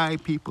Sky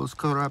People's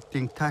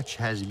corrupting touch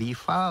has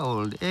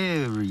befouled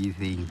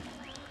everything,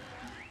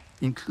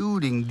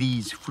 including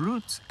these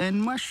fruits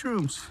and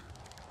mushrooms.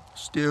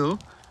 Still,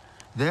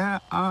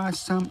 there are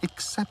some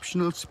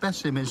exceptional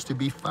specimens to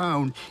be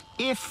found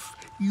if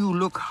you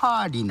look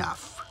hard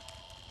enough.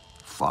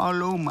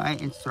 Follow my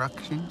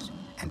instructions,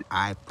 and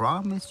I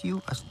promise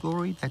you a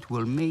story that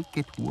will make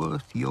it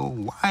worth your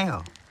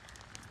while.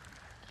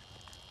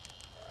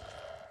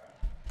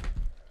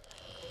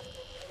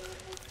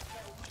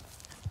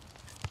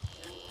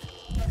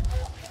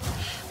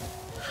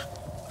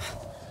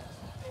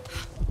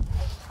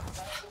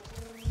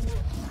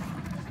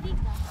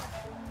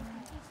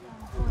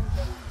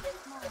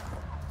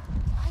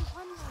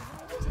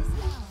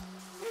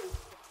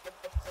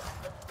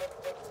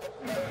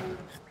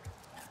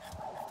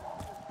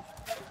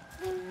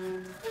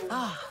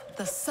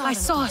 I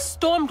saw a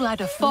storm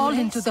glider fall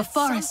into the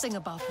forest.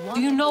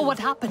 Do you know what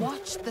happened?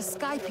 Watch the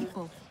Sky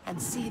People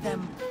and see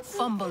them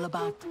fumble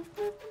about.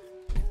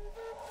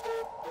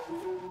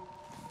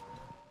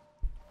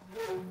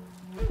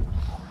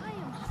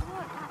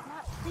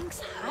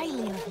 Thinks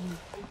highly of me.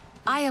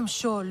 I am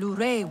sure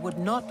Lure would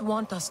not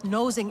want us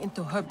nosing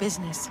into her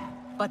business.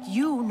 But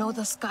you know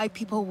the Sky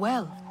People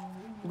well.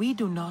 We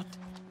do not,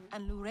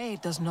 and Lure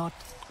does not.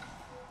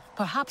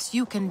 Perhaps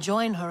you can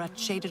join her at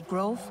Shaded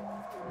Grove?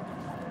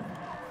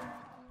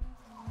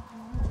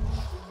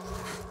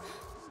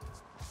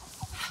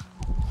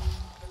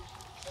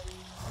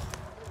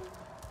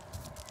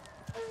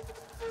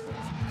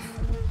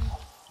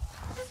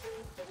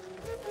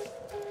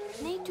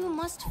 Natu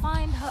must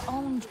find her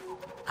own...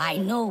 I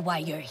know why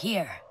you're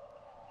here.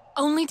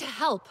 Only to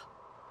help.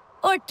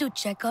 Or to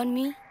check on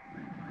me.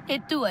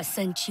 Etua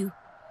sent you.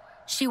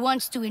 She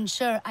wants to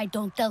ensure I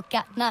don't tell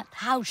Katnat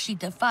how she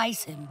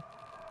defies him.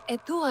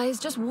 Etua is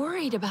just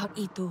worried about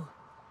Itu.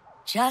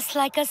 Just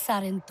like a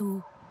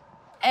Sarentu.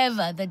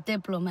 Eva the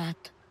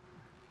diplomat.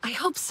 I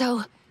hope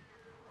so.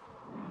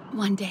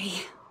 One day.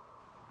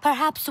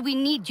 Perhaps we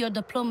need your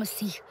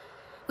diplomacy.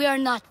 We are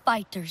not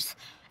fighters,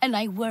 and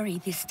I worry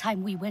this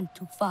time we went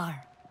too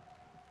far.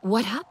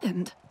 What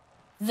happened?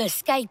 The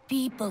Sky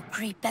People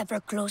creep ever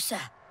closer,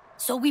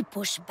 so we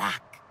push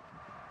back.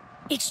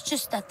 It's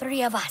just the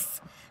three of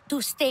us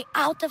to stay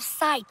out of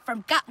sight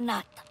from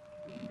Katnat.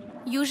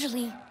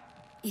 Usually,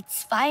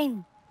 it's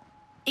fine.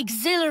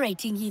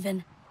 Exhilarating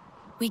even.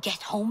 We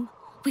get home,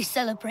 we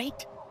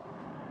celebrate.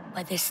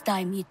 But this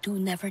time, Itu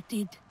never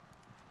did.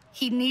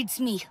 He needs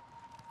me.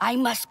 I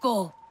must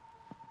go.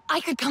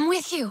 I could come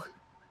with you.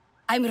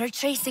 I'm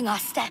retracing our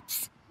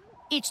steps.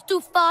 It's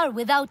too far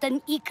without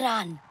an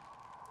Ikran.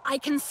 I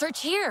can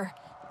search here.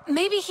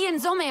 Maybe he and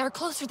Zome are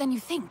closer than you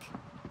think.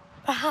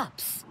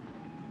 Perhaps.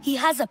 He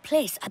has a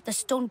place at the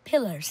stone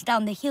pillars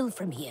down the hill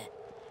from here.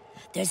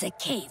 There's a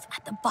cave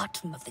at the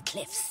bottom of the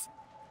cliffs.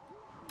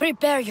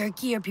 Prepare your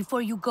gear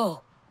before you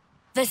go.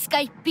 The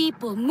Sky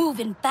People move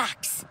in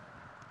packs.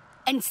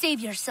 And save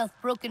yourself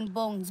broken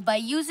bones by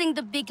using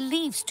the big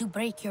leaves to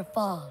break your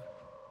fall.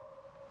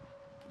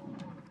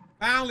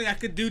 Finally, I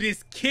could do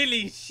this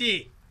killing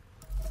shit.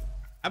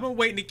 I've been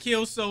waiting to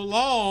kill so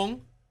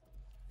long.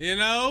 You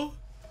know?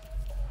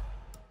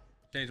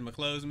 Changing my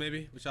clothes,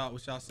 maybe? What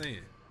y'all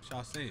saying? What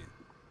y'all saying?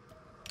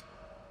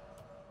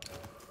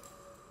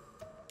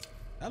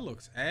 That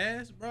looks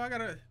ass, bro.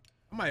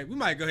 We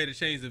might go ahead and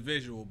change the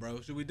visual, bro.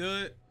 Should we do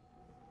it?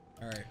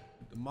 All right,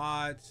 the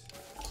mods.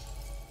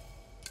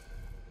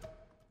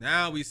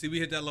 Now we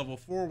hit that level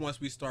 4 once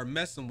we start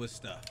messing with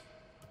stuff.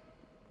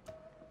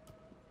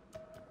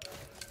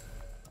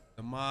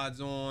 The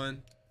mods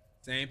on.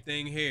 Same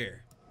thing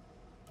here.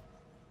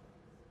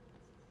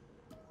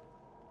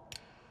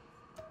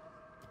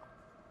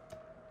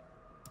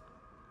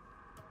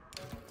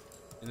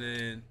 And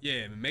then,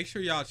 yeah, make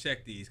sure y'all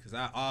check these, because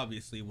I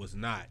obviously was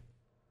not.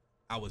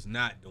 I was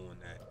not doing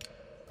that.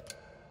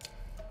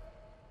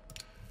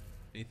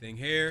 Anything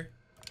here?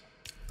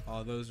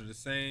 All those are the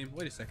same.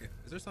 Wait a second.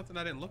 Is there something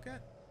I didn't look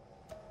at?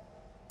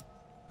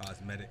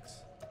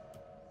 Cosmetics.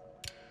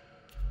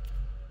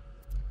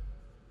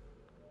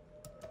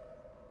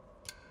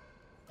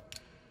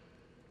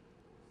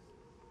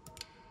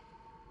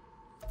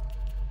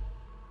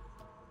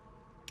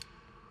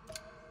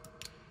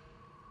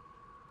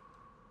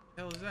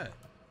 The hell is that?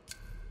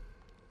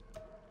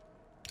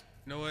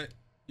 You know what?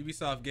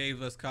 Ubisoft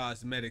gave us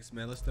cosmetics,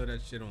 man. Let's throw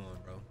that shit on,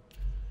 bro.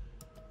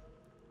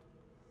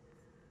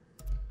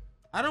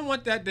 I don't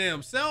want that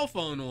damn cell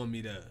phone on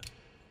me, though.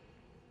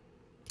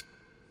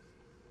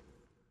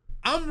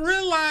 I'm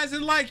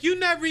realizing, like, you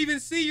never even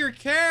see your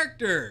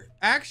character,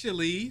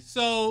 actually.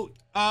 So,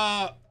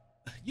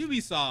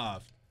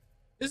 Ubisoft.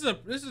 This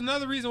is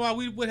another reason why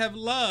we would have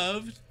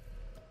loved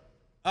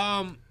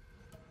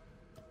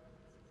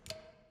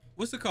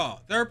What's it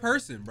called? Third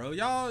person, bro.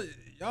 Y'all,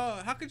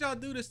 how could y'all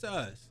do this to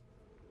us?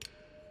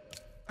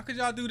 How could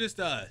y'all do this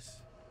to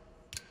us?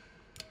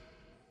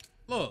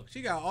 Look,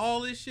 she got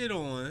all this shit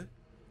on,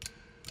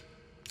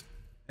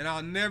 and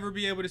I'll never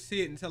be able to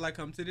see it until I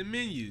come to the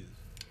menus.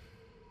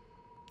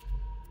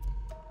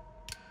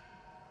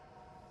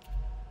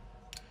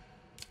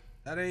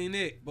 That ain't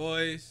it,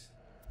 boys.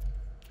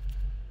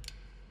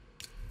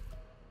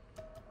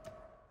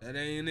 That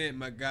ain't it,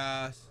 my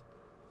guys.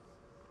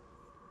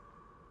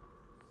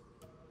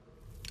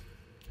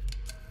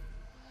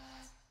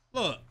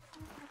 Look.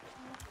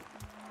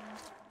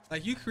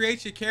 Like, you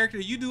create your character,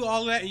 you do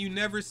all that, and you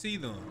never see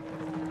them.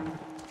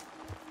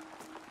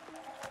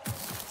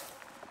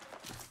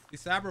 See,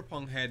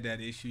 Cyberpunk had that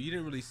issue. You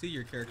didn't really see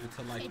your character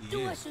till like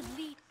the end.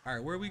 All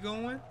right, where are we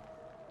going?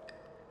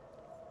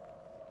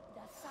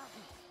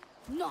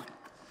 None.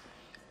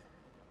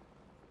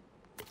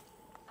 As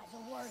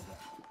a warrior.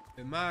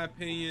 In my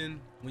opinion,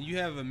 when you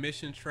have a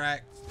mission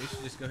track, they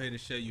should just go ahead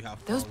and show you how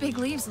far Those big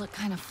leaves look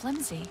kind of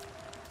flimsy.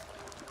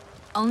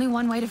 Only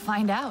one way to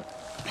find out.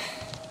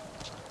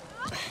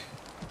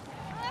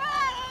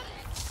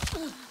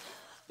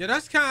 Yeah,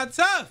 that's kind of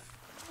tough.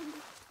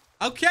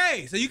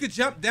 Okay, so you could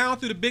jump down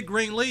through the big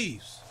green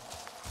leaves.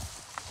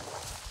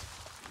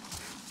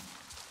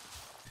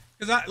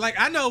 Cause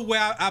I know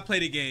where I play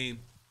the game.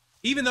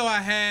 Even though I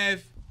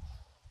have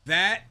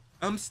that,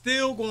 I'm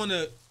still going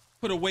to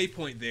put a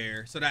waypoint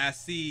there so that I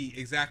see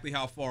exactly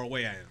how far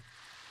away I am.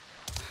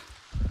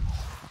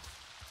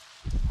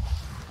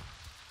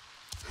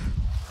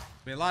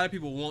 I mean, a lot of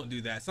people won't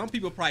do that. Some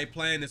people probably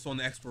playing this on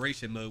the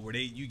exploration mode where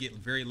you get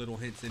very little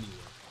hints anyway.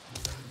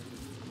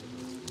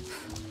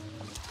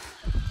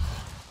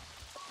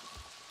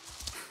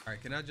 All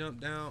right, can I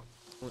jump down?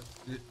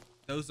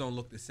 Those don't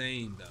look the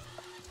same though.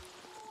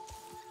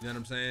 You know what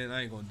I'm saying?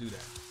 I ain't gonna do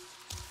that.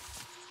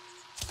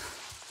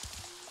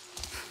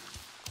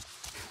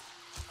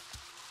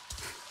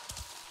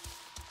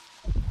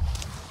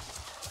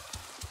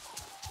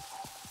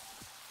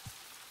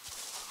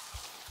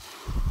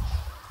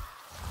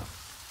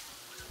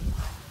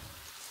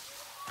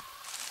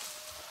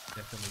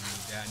 Definitely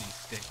need that. I need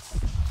sticks.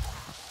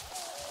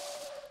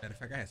 Matter of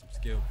fact, I had some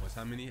skill points.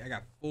 How many? I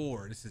got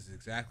 4. This is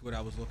exactly what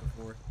I was looking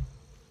for.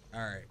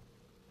 All right,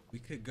 we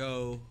could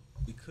go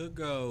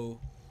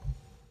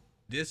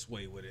this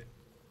way with it.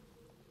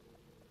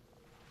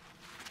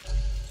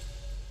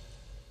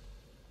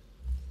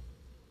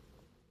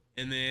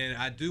 And then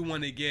I do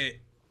want to get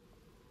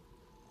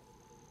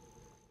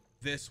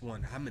this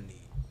one. I'm gonna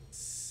need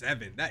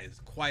 7. That is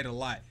quite a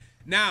lot.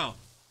 Now,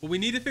 what we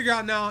need to figure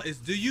out now is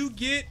do you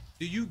get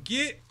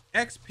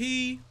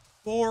XP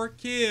for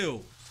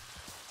kills?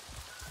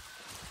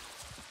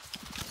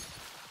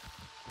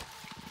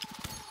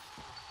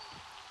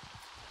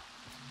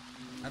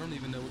 I don't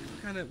even know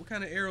what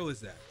kind of arrow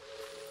is that?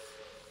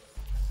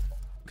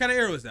 What kind of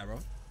arrow is that, bro?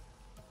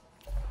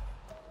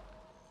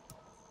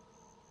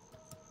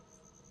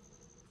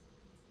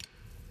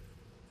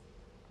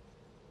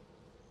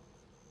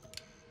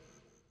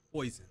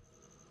 Poison.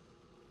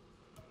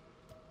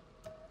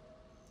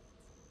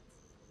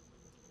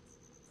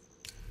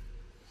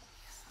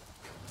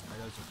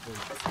 So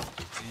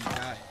you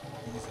got,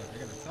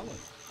 they're gonna tell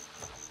us.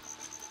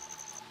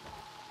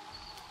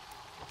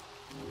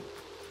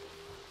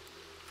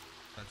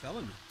 Not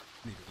telling me.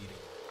 I need to eat it.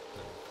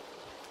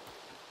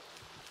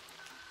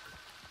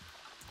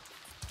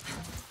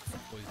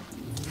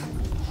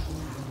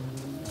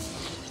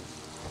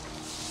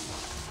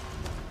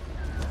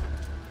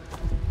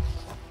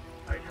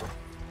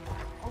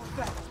 What's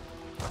that?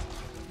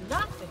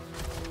 Nothing.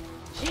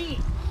 Gee,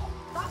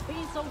 stop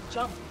being so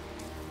jumpy.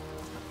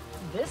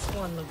 This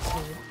one looks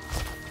good.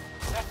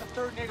 That's the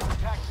 3rd native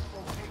attack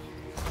rotation.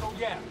 So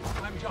yeah,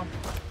 I'm jumping.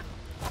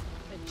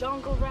 The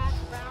jungle rats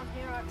around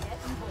here are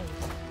getting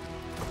bold.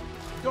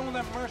 Don't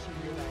let Mercer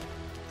hear that.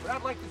 But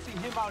I'd like to see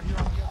him out here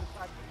on the other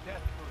side of the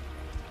death first.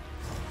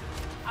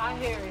 I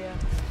hear ya.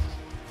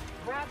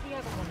 Grab the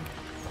other one.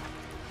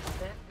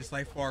 It's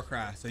like Far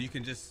Cry, so you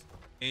can just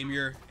aim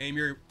your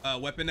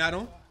weapon at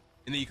them,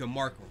 and then you can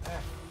mark them.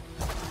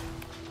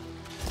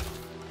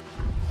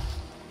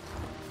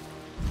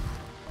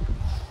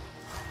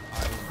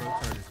 Alright, we'll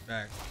turn this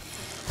back.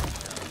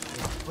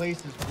 This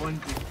place is one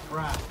big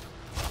crowd.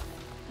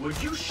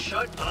 Would you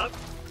shut up?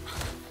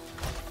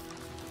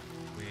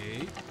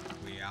 Wait,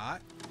 we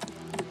out.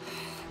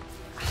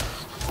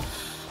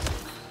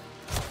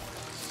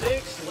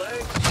 6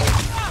 legs.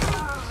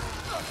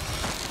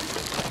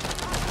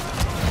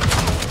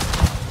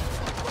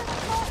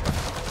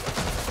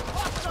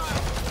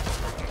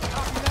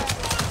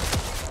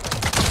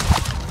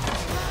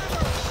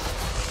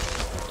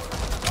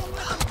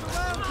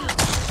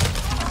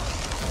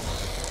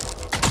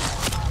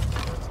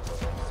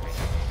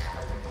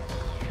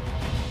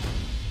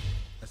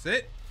 That's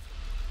it?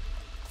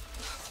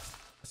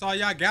 That's all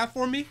y'all got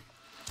for me?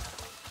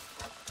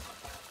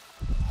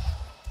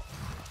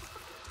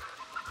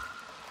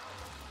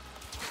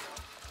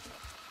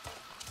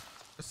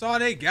 That's all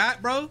they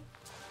got, bro?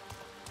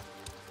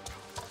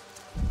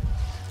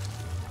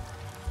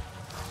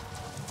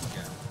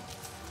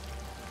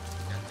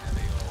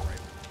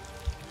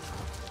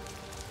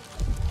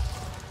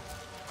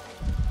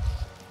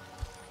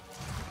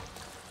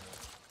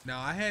 Now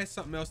I had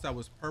something else that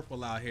was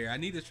purple out here. I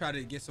need to try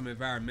to get some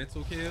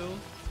environmental kills.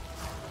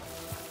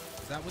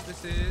 Is that what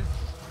this is?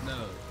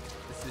 No,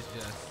 this is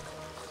just.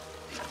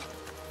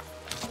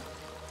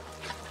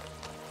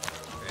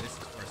 Okay, this is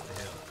first to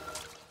heal.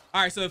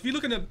 All right, so if you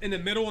look in the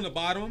middle on the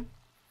bottom,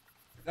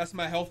 that's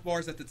my health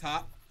bars at the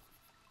top.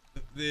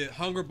 The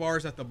hunger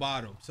bars at the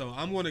bottom. So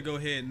I'm going to go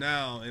ahead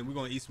now and we're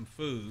going to eat some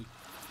food.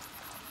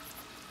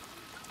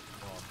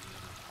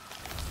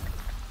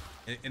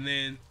 And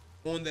then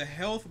on the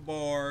health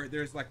bar,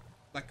 there's like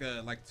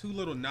two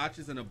little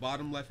notches in the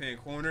bottom left-hand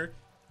corner.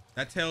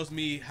 That tells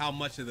me how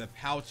much of the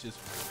pouch is.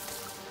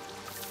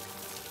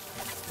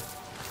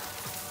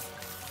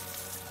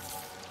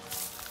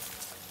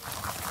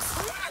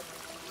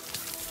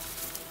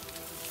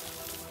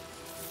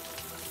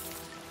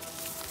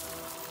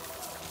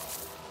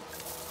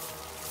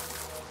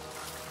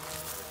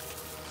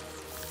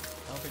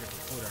 I don't think I can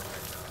pull that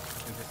right now. I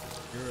think this is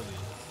purely.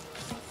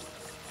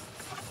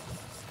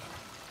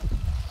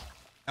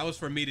 That was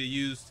for me to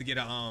use to get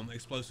a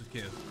explosive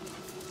kill.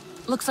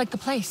 Looks like the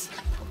place.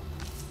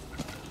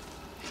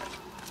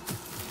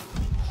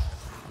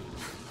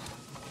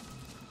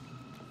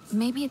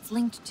 Maybe it's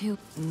linked to...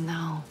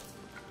 No.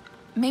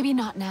 Maybe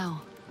not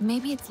now.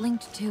 Maybe it's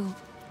linked to...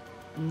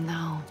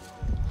 No.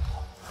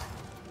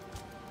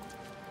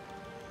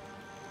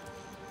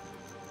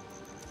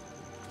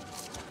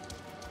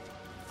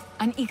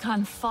 An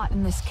Ikon fought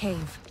in this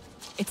cave.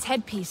 Its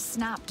headpiece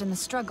snapped in the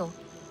struggle,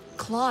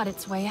 clawed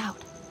its way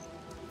out.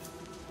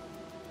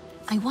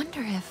 I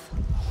wonder if...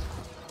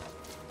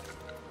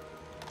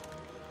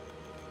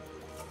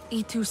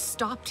 Itu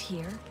stopped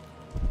here.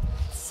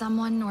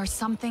 Someone or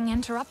something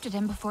interrupted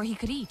him before he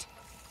could eat.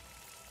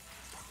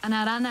 An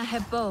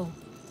Aranahe bow,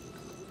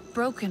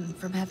 broken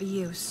from heavy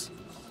use.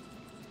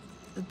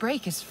 The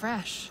break is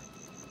fresh.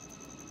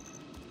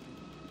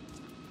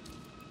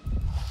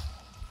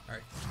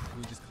 Alright, can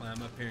we just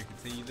climb up here and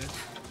continue this?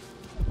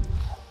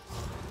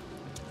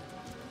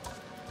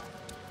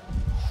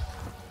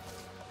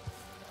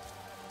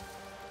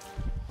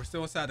 We're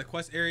still inside the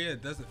quest area.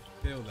 It doesn't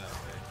feel that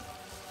way.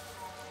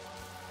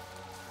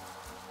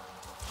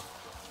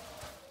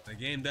 The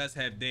game does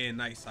have day and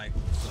night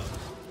cycles, so.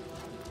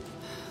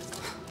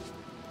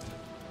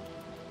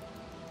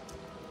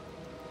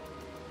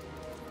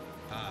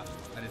 Ah,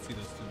 I didn't see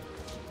those two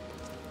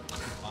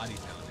bodies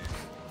down there.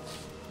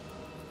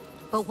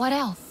 But what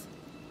else?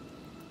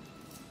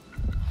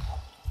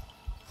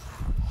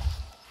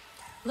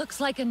 Looks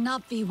like a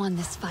Na'vi won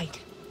this fight.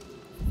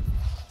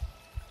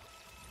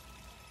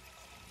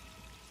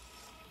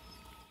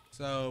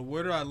 So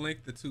where do I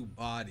link the two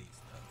bodies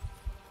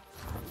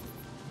though?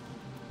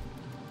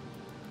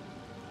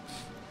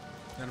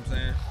 You know what I'm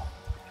saying?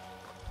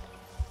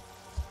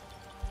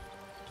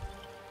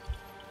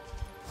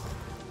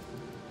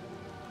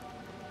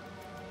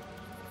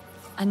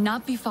 A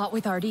Na'vi fought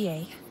with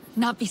RDA.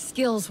 Na'vi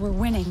skills were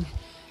winning.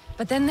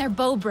 But then their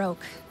bow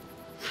broke.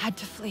 Had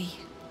to flee.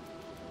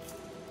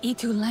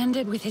 Itu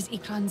landed with his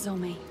Ikran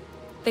Zome.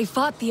 They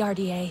fought the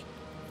RDA.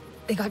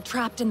 They got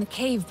trapped in the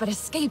cave but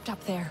escaped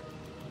up there.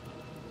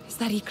 Is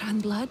that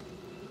Ikran blood?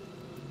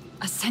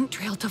 A scent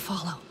trail to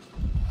follow.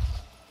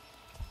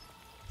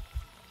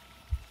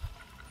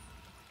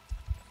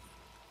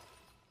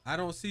 I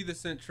don't see the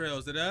scent trail.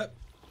 Is it up?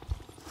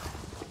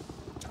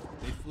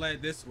 They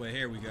fled this way.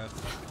 Here we go.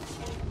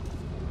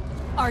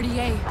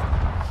 RDA.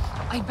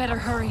 I'd better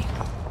hurry.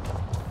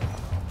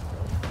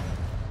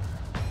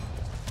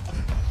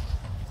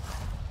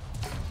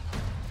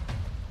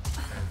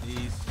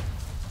 These.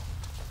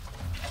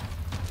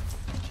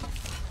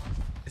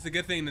 It's a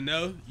good thing to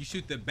know. You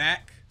shoot the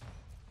back,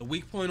 the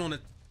weak point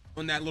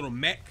on that little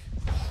mech,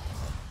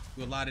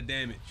 do a lot of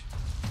damage.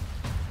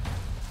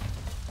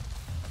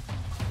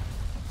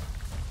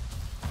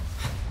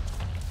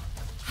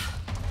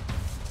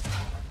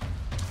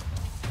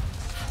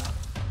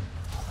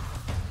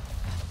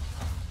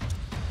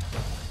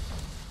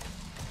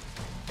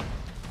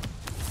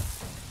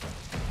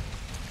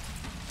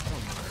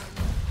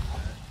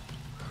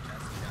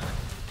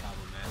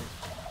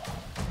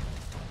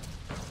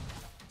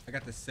 I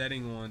got the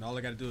setting on. All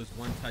I gotta do is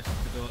one touch to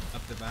go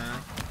up the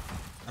vine.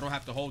 I don't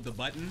have to hold the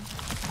button.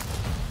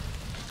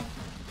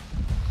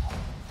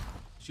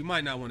 She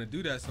might not want to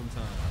do that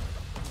sometime.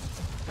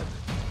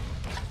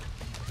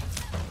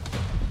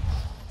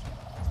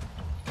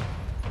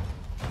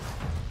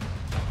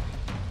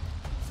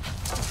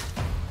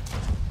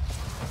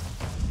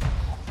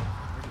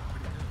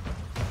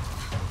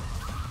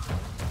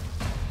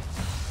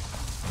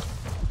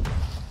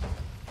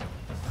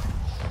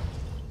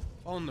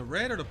 On the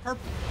red or the purple?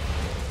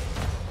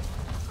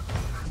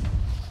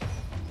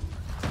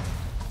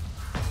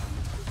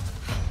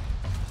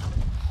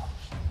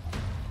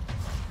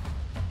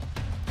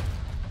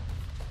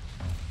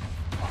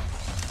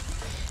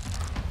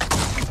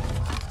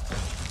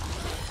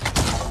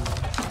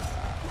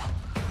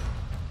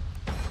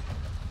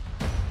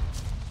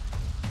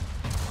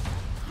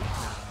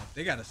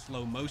 They got a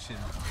slow motion.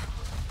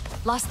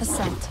 Lost the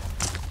scent.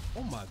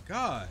 Oh my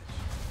gosh.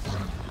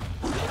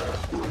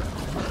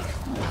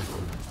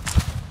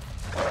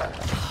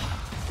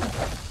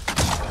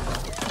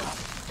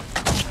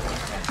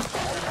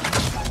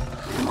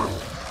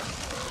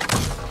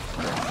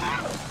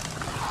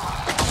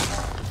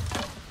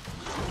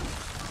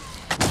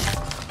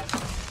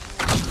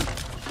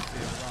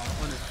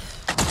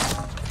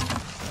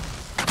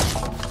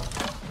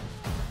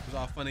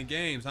 fun and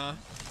games, huh? I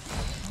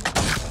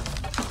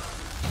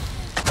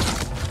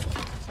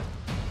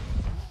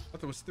thought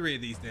there was 3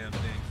 of these damn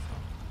things.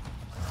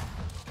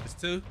 It's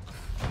 2? Yo,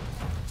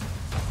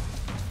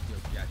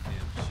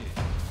 goddamn shit.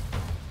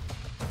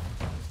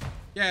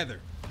 Gather.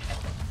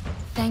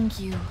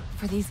 Thank you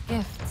for these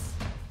gifts.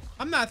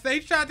 I'm not. They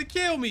tried to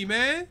kill me,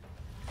 man.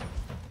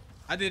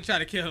 I did try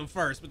to kill him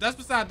first, but that's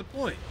beside the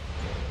point.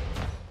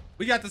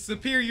 We got the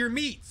superior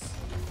meats.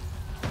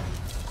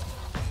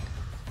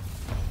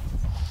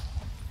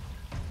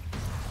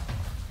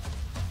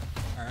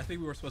 All right, I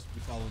think we were supposed to be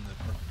following the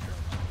purple trail.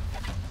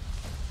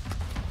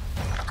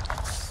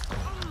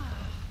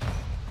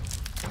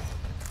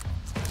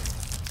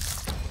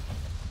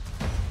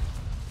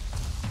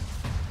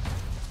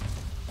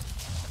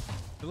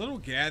 The little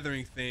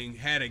gathering thing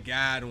had a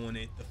guide on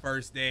it the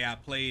first day I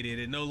played it.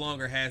 It no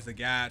longer has a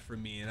guide for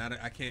me, and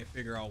I can't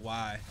figure out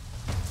why.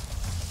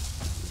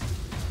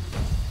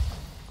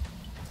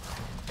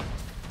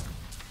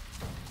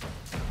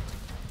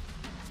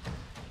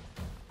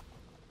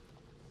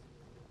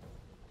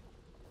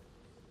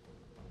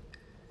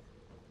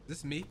 Is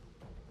this me?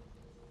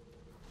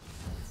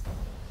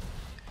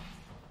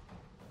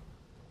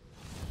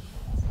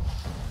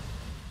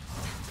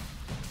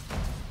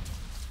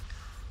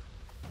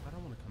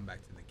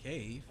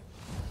 Cave.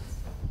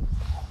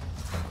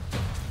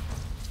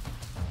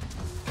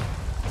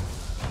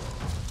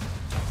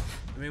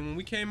 I mean, when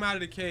we came out of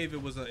the cave,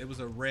 it was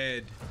a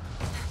red.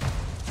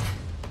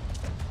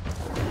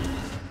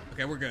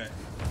 Okay, we're good.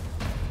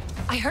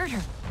 I heard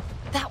her.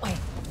 That way.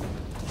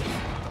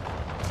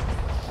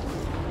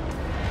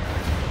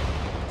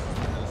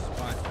 Those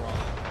spots where all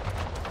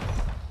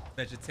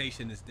the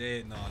vegetation is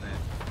dead and all that.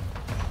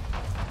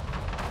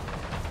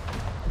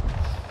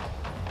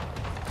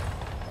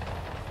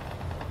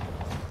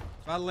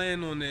 If I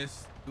land on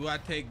this, do I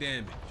take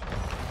damage?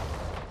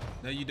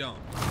 No, you don't.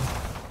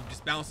 You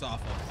just bounce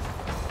off of it.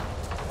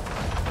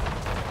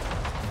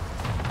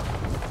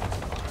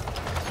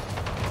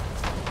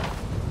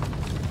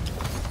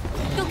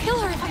 You'll kill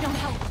her if I don't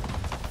help.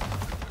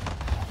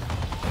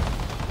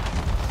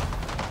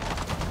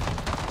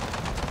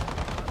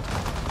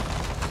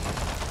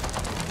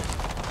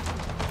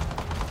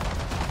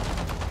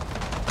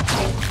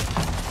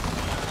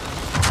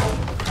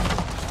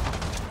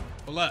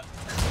 Pull up.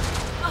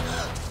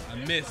 I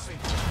missed.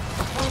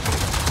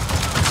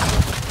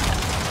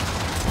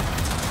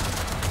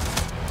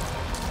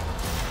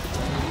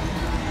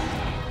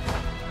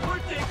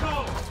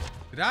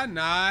 Did I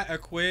not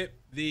equip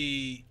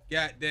the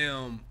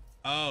goddamn...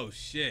 Oh,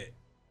 shit.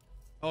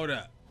 Hold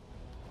up.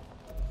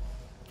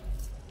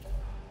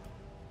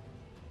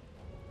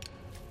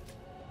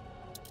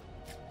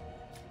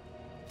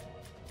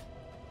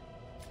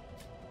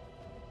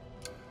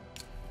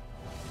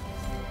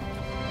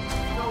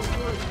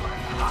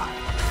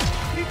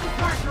 Keep the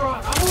pressure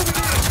on. I'm moving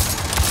in.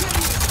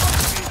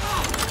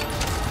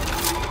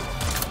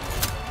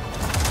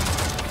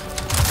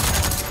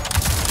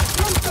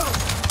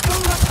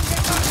 Don't let them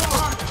get that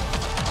far.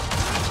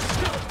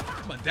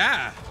 I'm gonna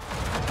die.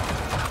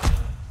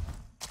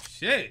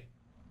 Shit.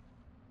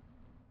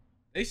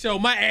 They showed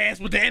my ass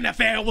what the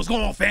NFL was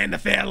going for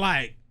NFL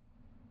like.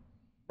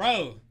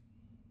 Bro.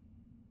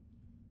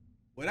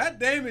 Well, that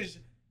damage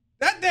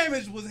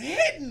was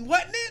hitting,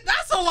 wasn't it?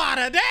 That's a lot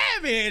of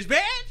damage,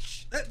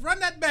 bitch. Run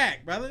that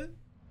back, brother.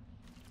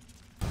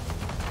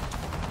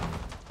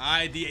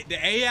 Alright, the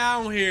AI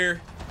on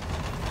here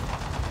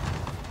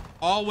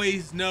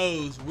always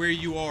knows where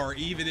you are,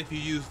 even if you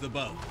use the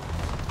bow.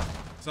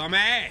 So I'm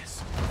gonna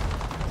ask,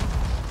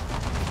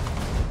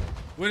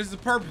 what is the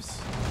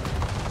purpose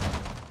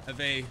of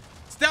a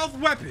stealth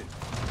weapon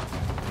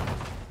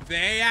if the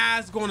AI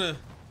is gonna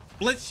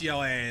blitz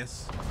your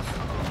ass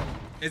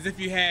as if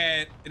you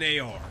had an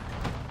AR?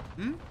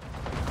 Hmm?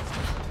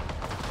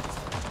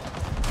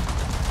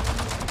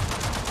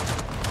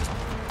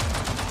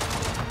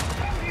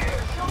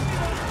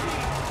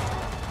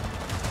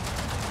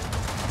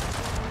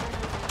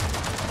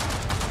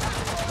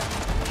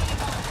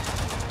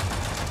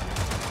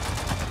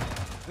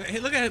 Hey,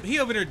 look at him. He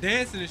over there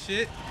dancing and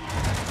shit.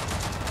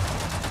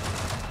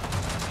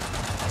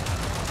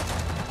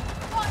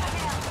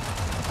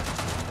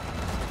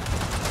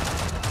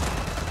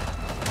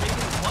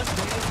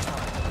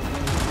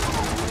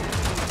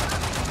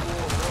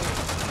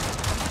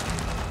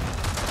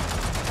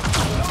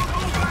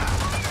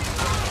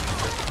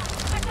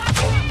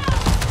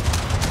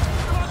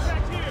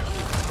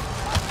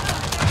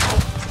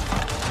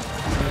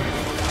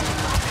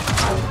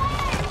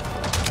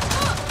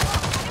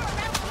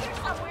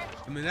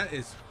 I mean, that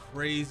is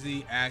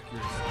crazy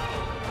accuracy.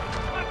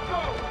 Let's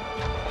go.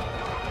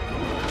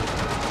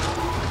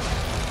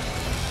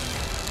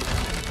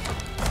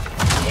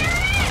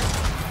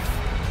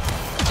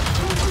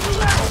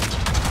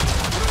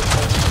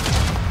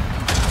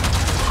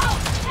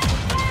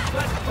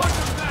 Let's push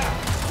him back.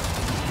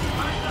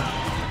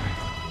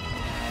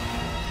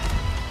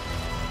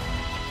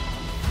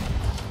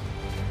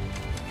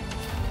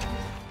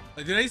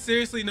 Like, do they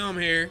seriously know I'm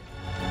here?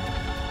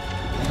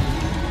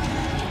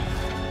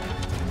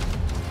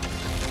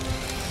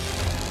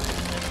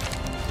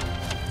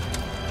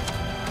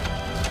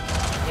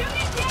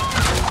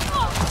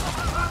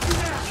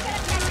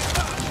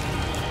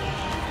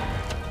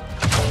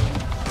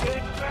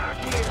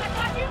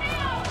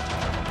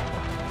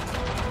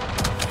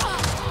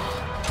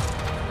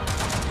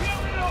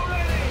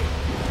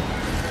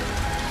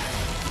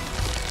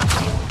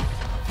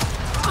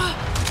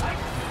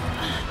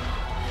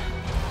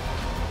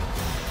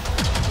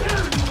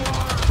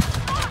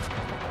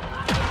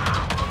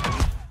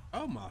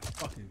 Oh my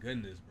fucking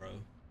goodness, bro.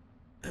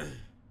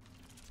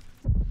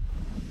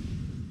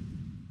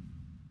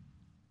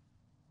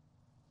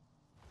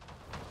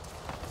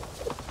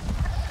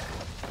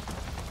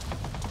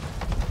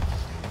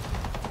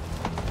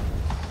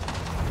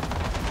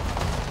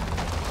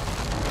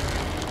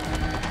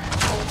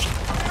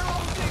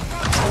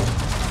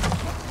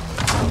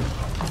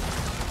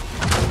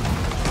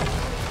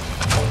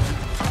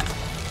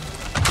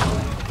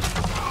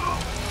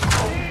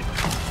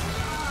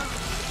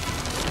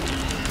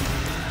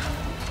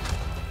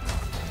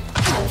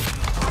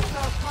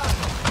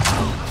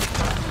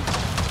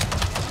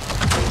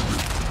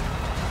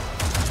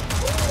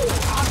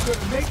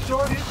 Make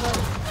sure it is hurt.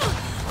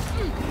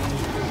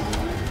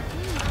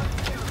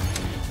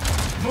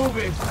 Move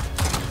it.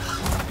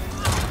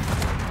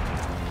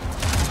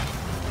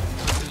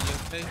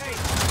 Hey,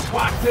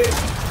 watch this.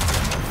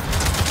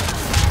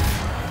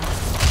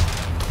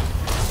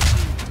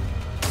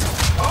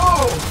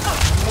 Oh,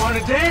 you want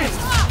to dance?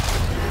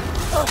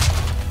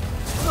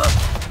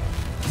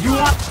 You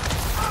want?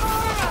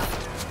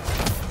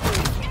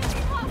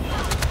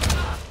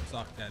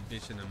 Sock that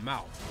bitch in the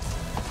mouth.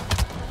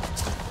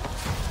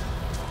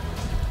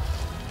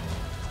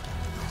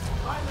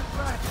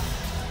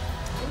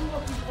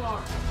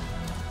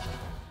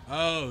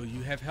 Oh,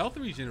 you have health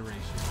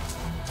regeneration.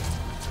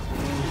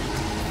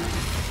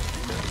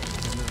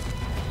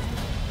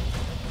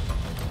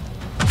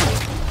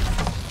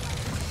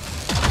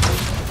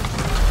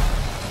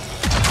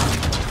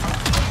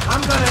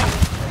 I'm gonna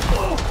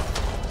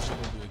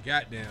do a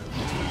goddamn.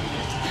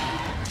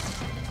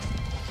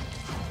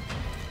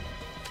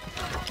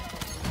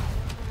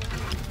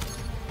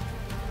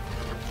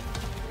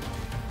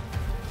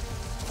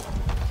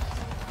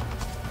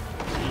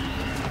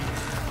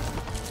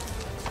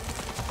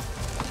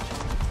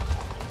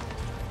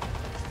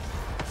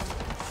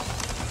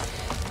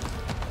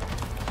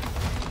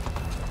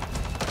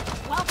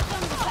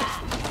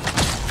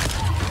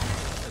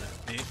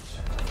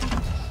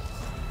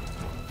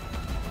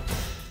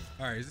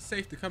 Alright, is it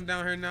safe to come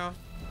down here now?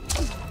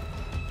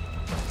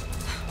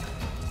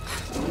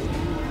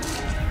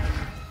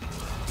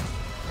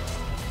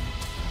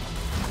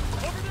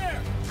 over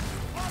there.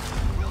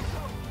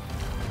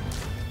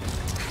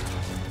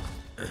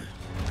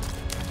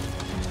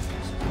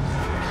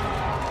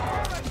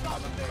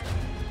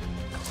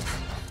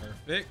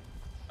 Perfect.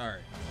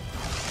 Alright.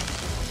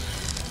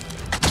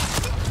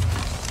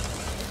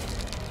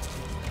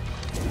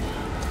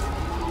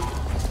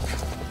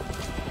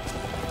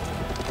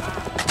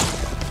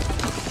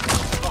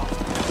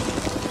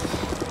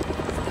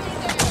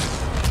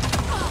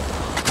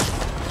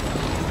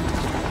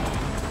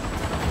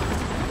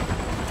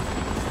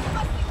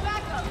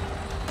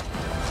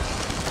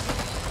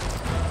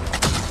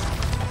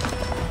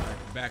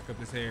 Back up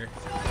his hair.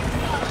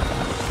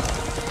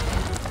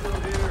 Still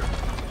here.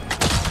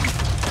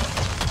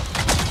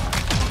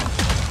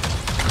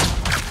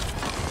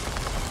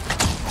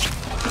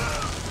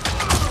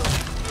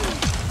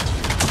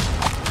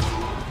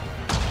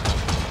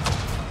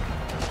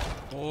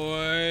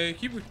 Boy,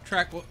 keep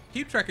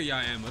track of y'all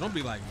ammo. Don't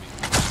be like me.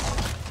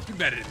 You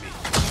better than me.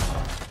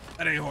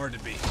 That ain't hard to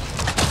be.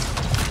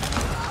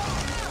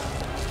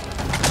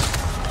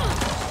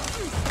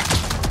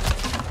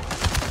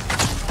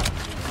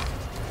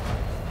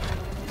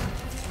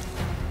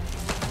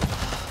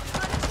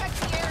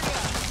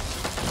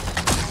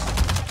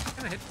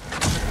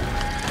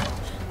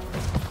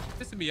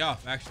 Pissing me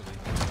off, actually.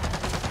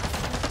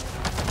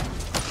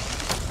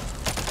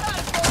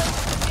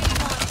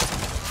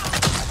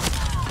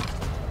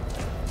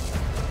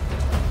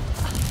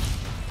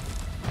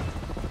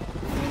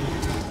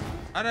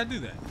 How did I do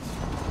that?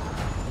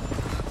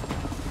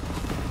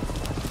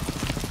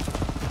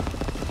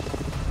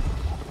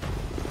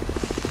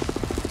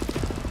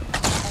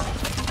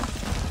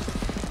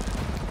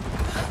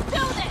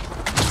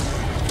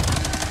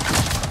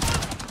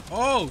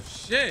 Oh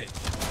shit!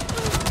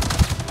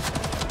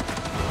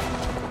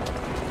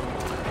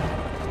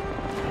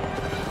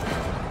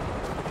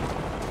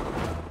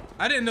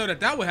 I didn't know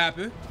that would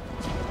happen.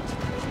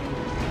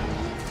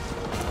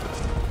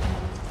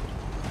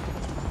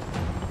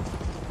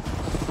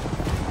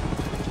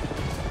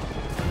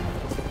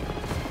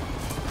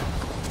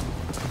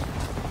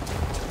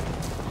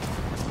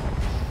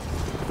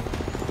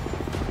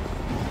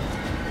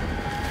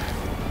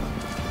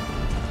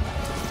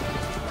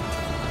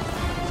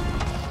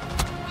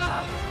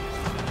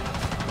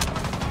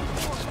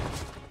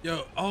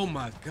 Yo, oh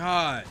my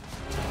God.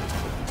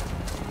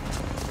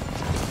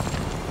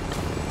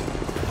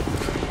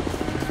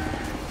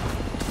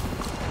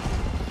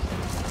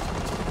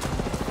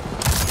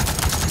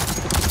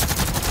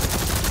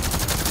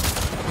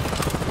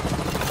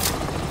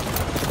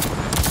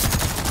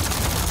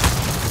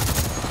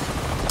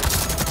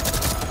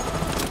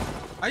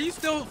 you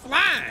still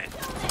flying?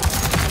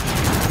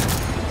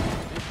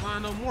 Ain't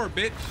flying no more,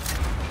 bitch.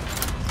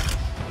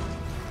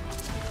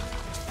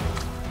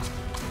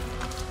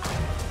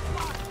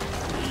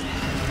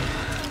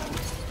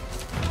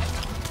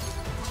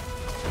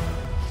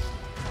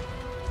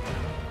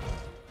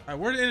 All right,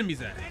 where are the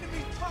enemies at?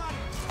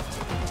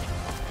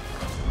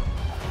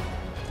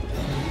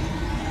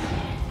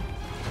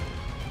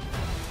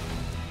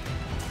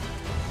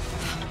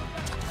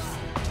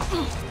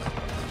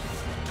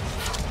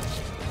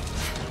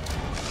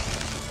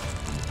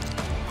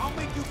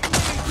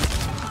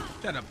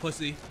 Shut up,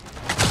 pussy.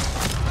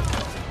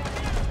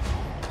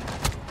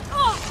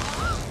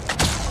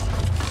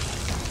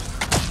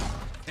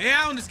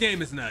 AI on this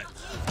game is nuts.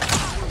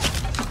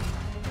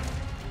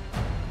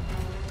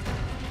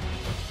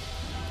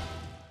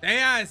 The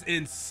AI is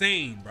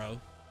insane, bro.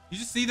 You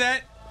just see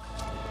that?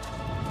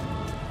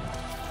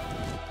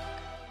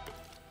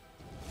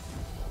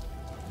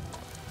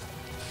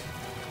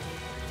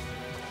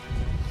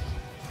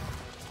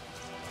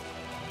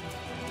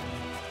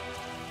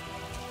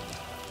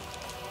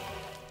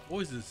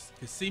 Voices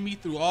can see me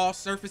through all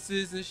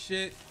surfaces and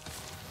shit.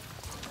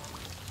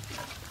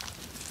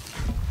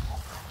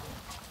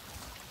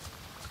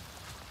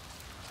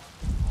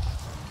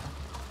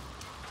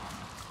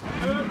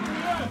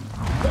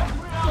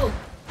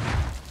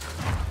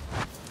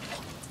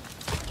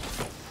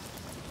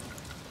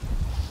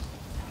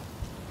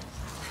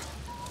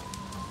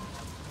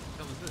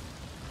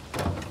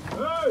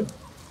 Hey!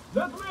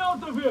 Let me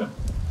out of here!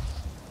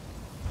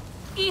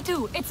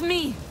 Itu, it's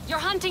me, your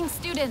hunting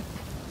student.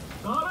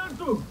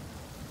 Sarentu!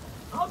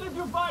 How did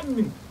you find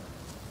me?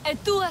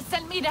 Etua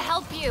sent me to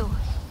help you.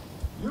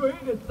 You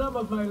heeded some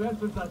of my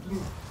lessons at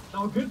least.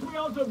 Now get me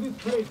out of this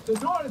place. The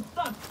door is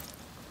stuck.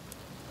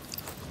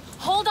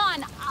 Hold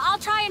on, I'll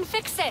try and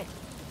fix it.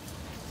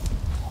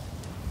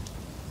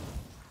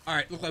 All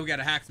right, looks like we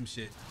gotta hack some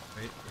shit.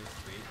 Wait.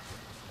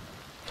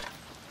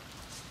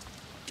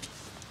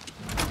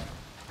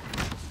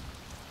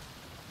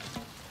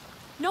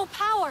 No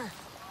power.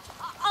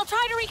 I'll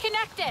try to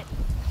reconnect it.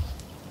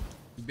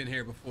 We've been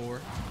here before.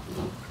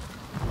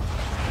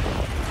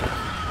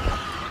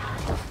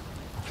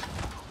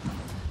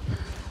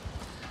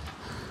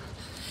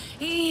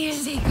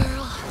 Easy,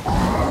 girl.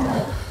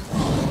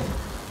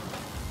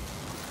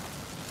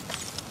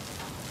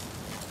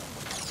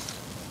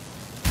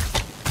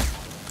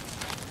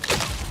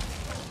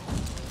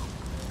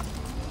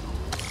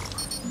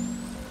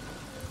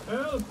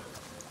 Help!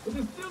 It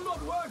is still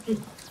not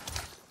working.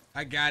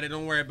 I got it.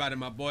 Don't worry about it,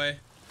 my boy.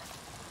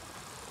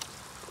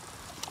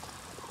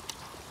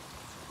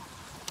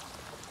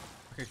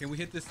 Okay, can we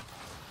hit this?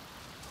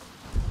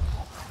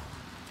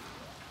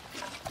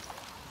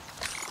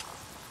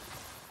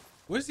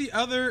 Where's the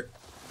other?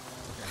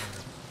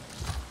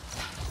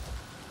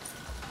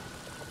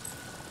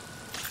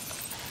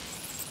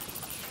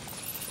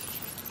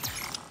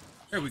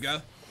 There we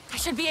go. I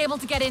should be able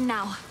to get in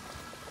now.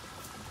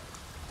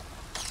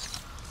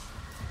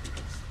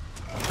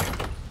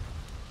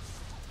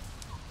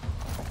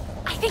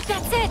 I think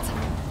that's it.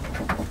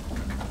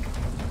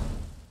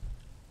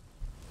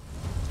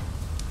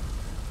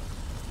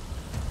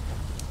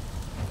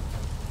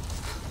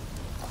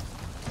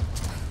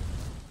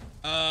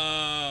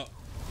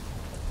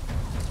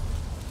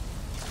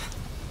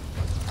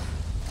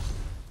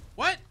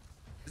 What?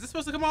 Is this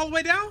supposed to come all the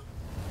way down?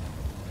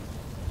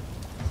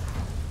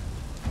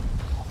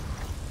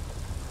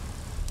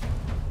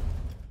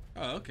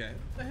 Oh, okay.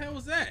 What the hell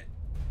was that?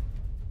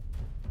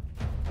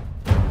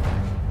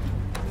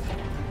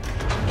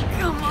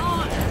 Come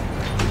on!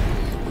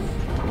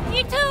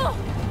 You too!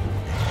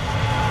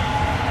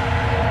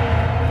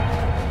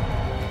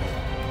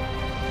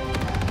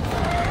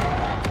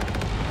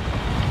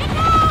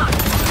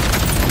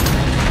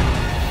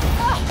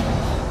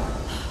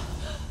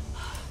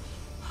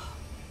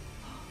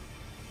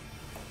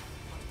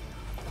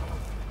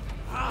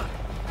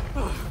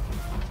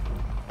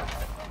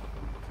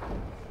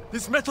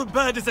 This metal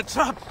bird is a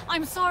trap!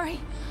 I'm sorry.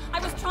 I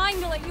was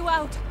trying to let you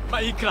out.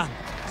 My Clan,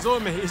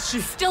 Zome, is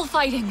she... Still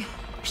fighting.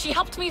 She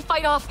helped me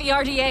fight off the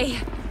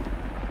RDA.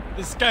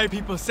 The Sky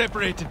People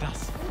separated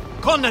us.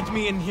 Cornered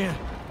me in here.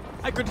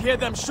 I could hear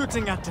them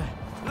shooting at her,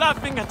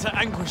 laughing at her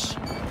anguish.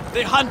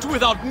 They hunt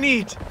without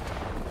need.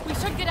 We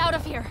should get out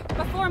of here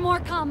before more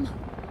come.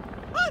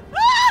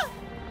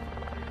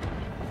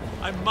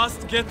 I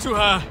must get to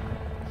her.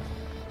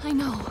 I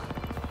know.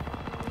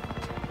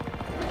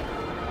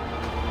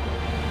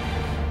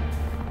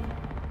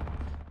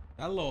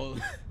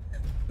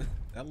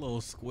 That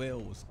little squeal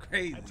was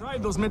crazy. I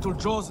tried those metal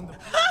jaws in the...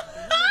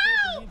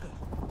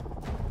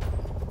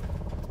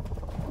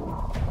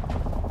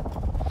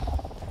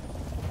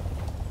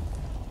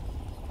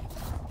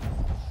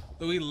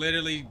 So we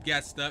literally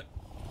got stuck.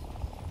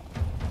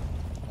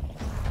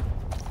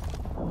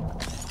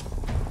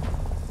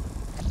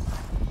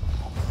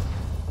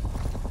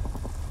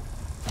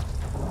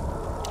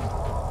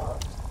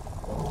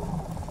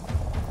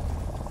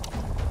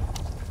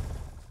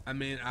 I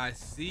mean, I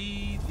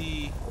see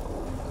the...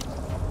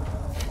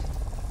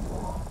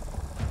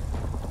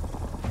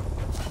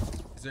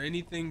 Is there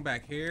anything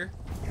back here?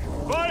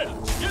 Fire!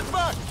 Get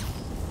back!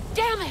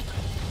 Damn it!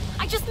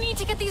 I just need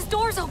to get these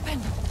doors open.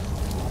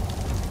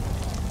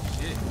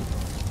 Shit.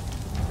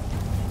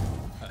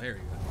 Oh, here we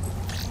go.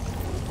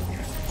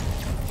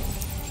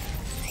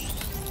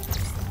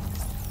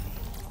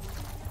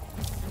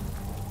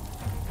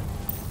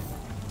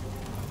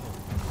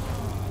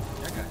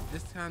 I got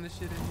this kind of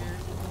shit in here.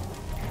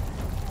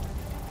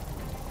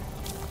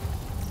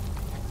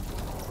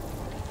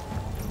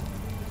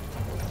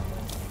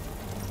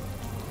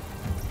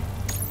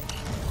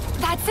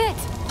 That's it!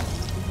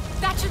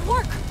 That should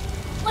work!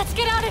 Let's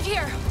get out of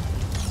here!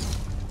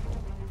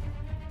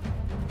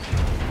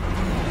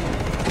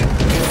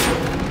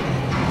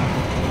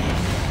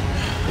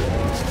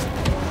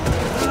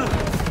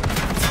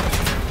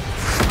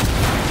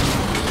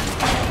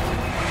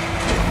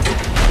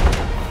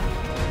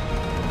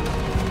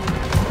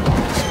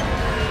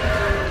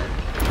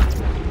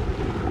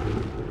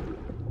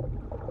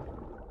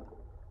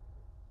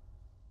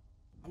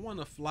 I want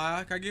to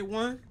fly. Can I get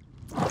one?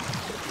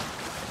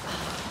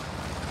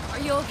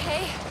 Are you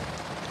okay?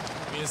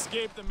 We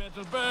escaped the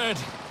metal bird.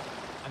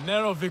 A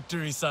narrow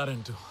victory,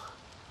 Sarentu.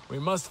 We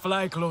must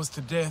fly close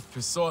to death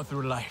to soar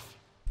through life.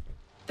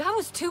 That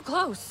was too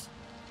close.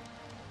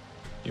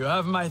 You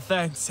have my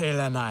thanks,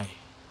 Aranahe.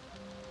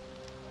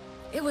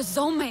 It was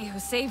Zome who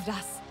saved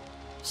us.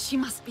 She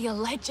must be a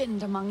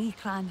legend among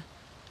Clan.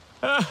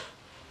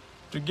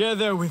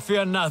 Together we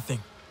fear nothing.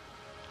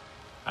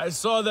 I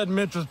saw that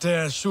metal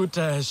tear shoot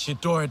her as she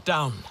tore it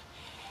down.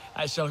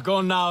 I shall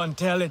go now and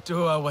tell it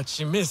to her what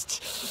she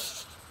missed.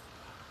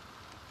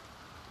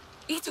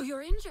 Itu,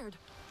 you're injured.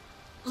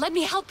 Let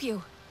me help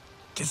you.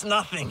 'Tis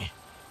nothing.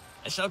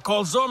 I shall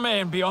call Zome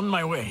and be on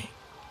my way.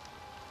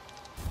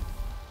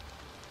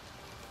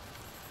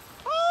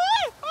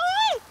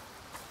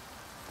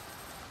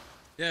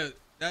 Yeah,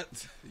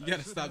 you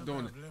gotta stop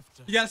doing it.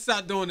 You gotta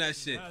stop doing that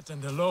shit.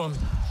 And alone.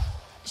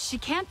 She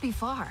can't be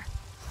far.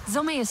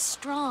 Zome is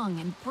strong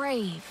and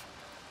brave.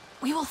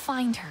 We will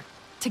find her.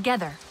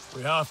 Together.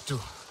 We have to.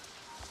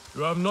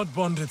 You have not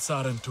bonded,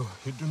 Sarentu.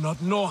 You do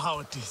not know how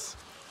it is.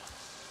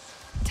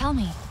 Tell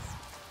me.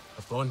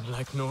 A bond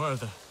like no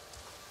other.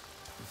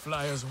 We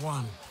fly as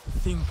one,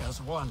 think as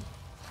one.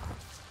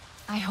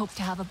 I hope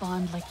to have a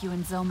bond like you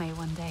and Zome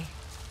one day.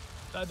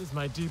 That is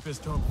my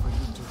deepest hope for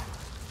you two.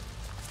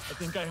 I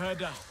think I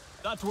heard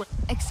that way.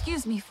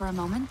 Excuse me for a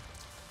moment.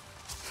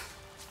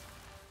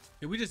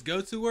 Can we just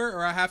go to her,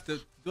 or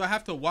do I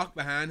have to walk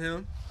behind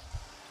him?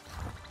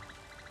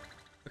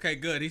 Okay,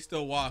 good. He's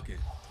still walking.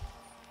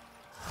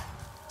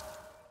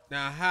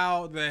 Now,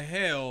 how the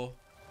hell?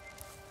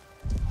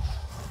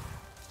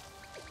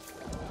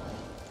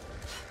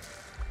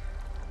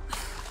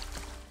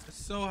 It's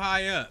so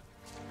high up.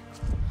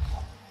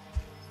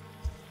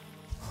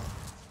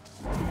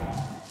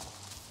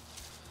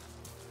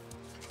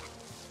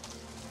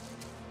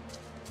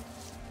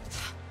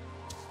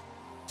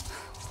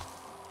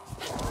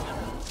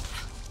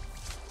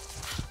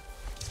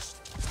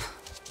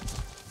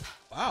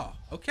 Wow.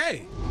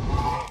 Okay.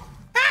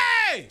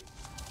 Hey!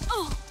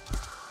 Oh.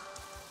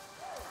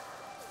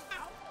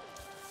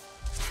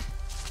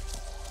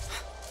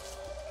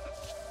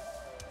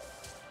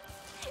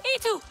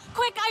 Itu,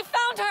 quick! I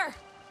found her.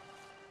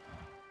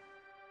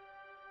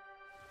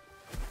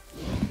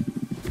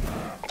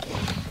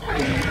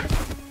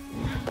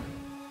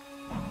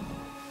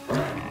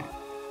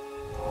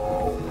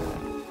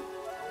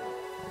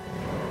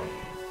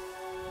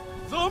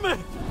 Zome!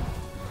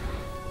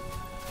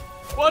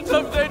 What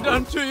have they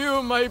done to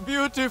you, my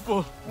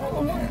beautiful?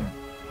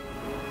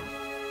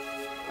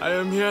 I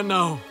am here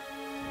now.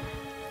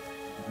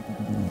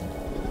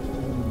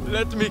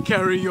 Let me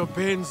carry your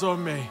pain,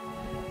 Zome.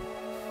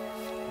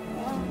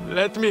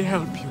 Let me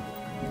help you.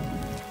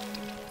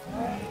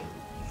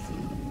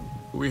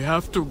 We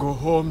have to go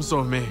home,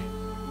 Zome.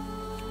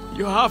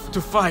 You have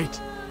to fight,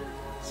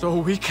 so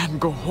we can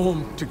go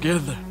home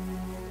together.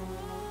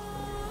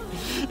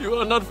 You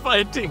are not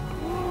fighting.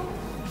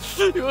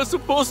 You are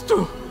supposed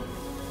to.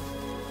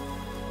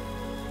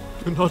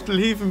 Do not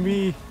leave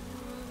me.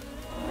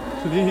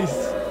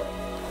 Please.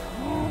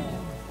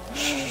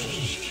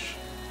 Shh.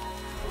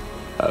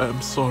 I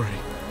am sorry.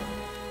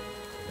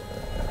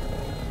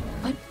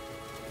 But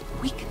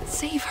we can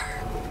save her,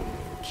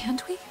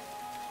 can't we?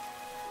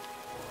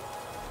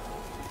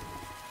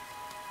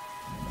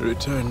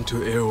 Return to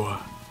Eywa.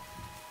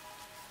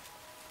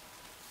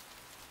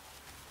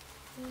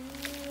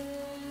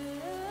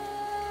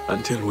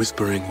 Until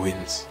whispering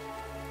winds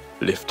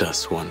lift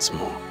us once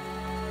more.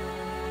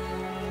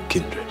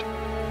 Kindred.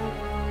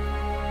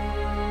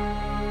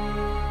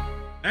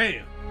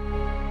 Damn.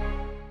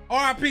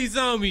 R.I.P.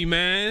 Zombie,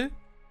 man.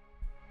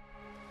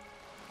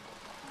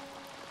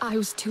 I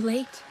was too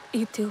late,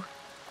 Itu.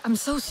 I'm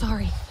so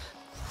sorry.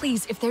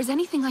 Please, if there's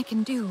anything I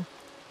can do.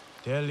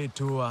 Tell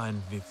Itua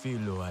and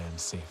Vifilu I am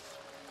safe.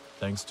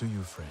 Thanks to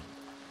you, friend.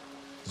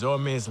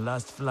 Zome's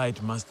last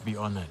flight must be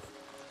honored.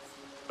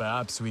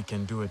 Perhaps we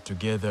can do it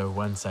together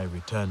once I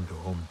return to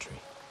Home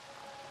Tree.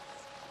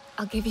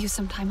 I'll give you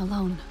some time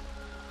alone.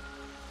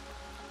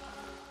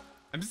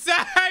 I'm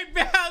sorry,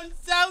 bro. I'm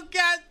so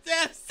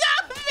goddamn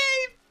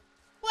sorry.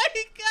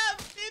 Wake up,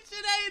 bitch.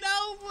 It ain't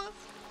over.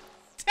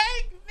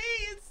 Take me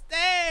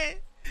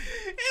instead.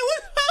 It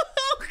was,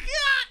 oh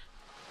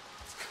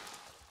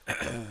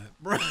God.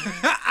 Bro,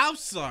 I'm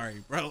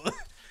sorry, bro.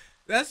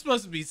 That's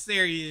supposed to be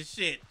serious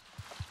shit.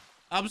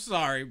 I'm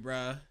sorry,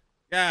 bro.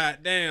 God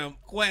damn,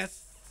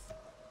 quests.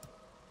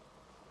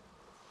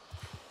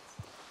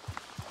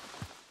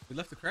 We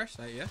left the crash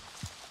site, yeah?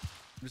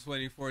 I'm just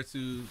waiting for it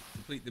to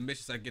complete the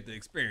mission so I can get the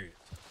experience.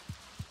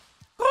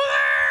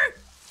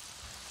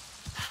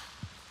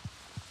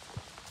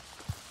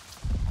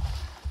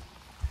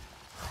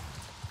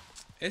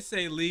 It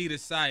say lead a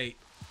site.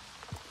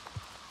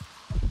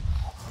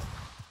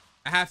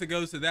 I have to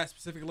go to that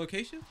specific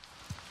location?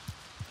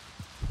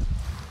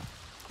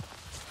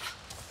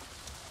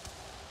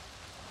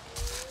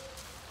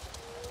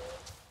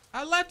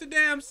 I left the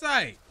damn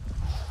site.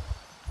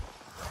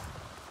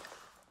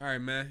 All right,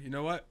 man. You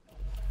know what?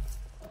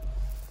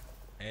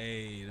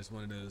 Hey, there's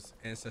one of those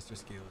ancestor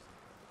skills.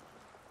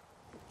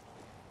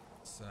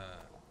 It's,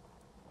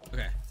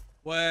 okay.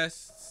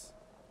 Quests.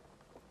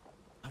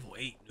 Level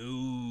 8.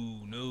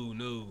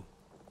 No.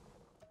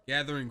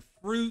 Gathering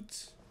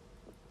fruit.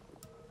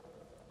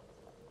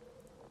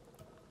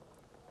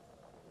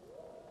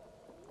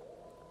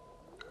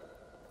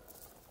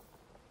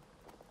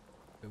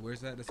 Wait,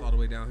 where's that? That's all the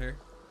way down here.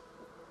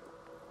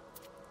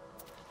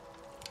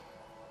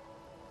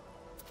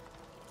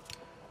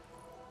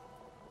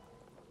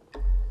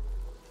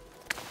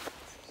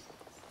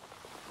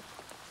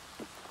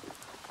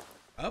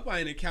 I hope I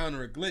didn't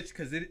encounter a glitch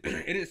because it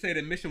didn't say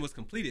the mission was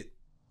completed.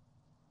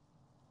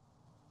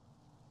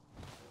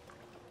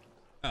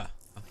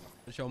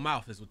 Shut your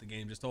mouth is what the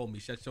game just told me.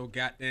 Shut your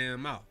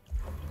goddamn mouth.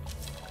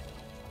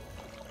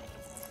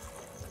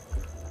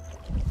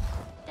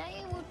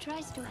 Daewoo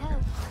tries to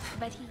help,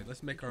 but he... Okay,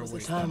 let's make our It way.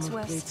 was a time of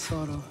great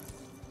sorrow.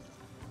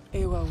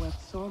 Eywa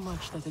wept so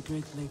much that the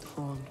great lake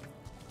formed,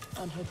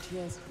 and her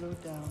tears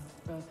flowed down,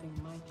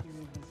 birthing mighty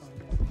rivers on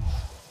their way.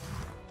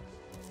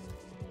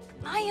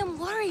 I am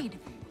worried,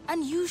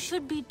 and you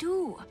should be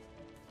too.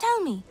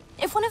 Tell me,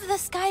 if one of the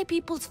Sky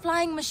People's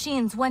flying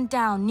machines went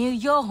down near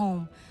your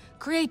home,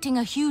 creating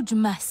a huge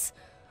mess,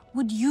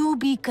 would you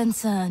be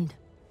concerned?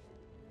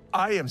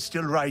 I am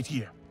still right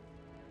here.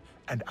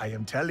 And I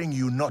am telling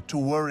you not to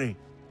worry.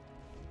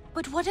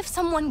 But what if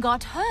someone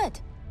got hurt?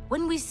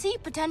 When we see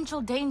potential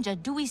danger,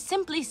 do we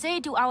simply say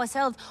to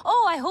ourselves,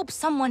 oh, I hope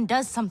someone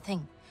does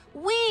something?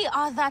 We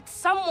are that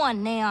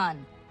someone,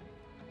 Neon.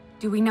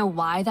 Do we know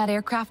why that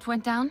aircraft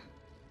went down?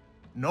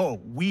 No,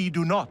 we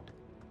do not.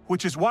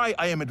 Which is why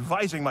I am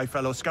advising my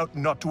fellow scout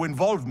not to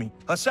involve me,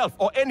 herself,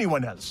 or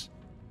anyone else.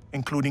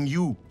 Including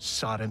you,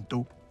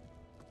 Sarentu.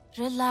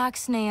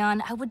 Relax,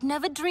 Neon. I would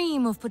never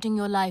dream of putting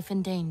your life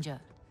in danger.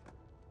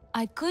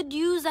 I could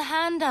use a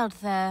hand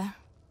out there.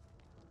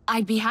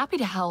 I'd be happy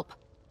to help.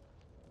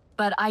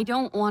 But I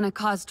don't want to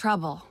cause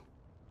trouble.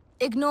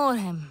 Ignore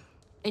him.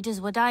 It is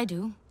what I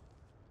do.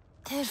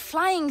 The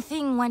flying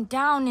thing went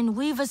down in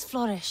Weaver's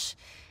Flourish,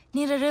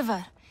 near a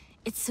river.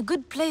 It's a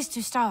good place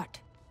to start.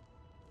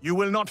 You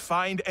will not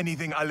find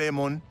anything,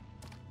 Alemon.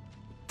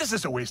 This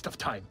is a waste of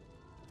time.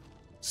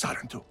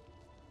 Sarentu,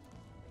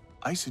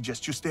 I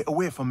suggest you stay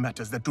away from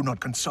matters that do not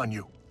concern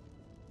you.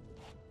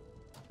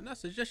 And I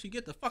suggest you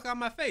get the fuck out of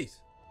my face.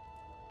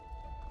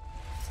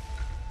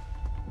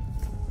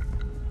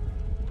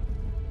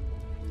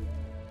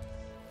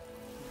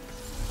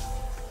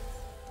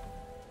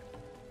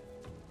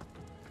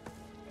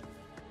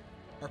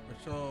 Park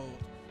Patrol.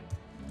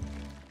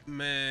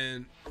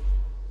 Man.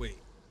 Wait.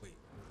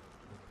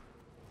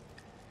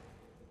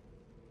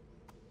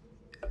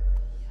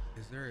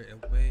 Is there a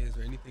way? Is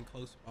there anything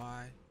close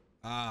by?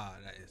 Ah,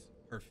 that is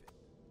perfect.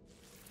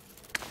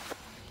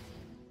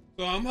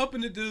 So I'm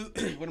hoping to do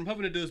what I'm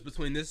hoping to do is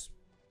between this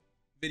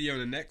video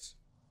and the next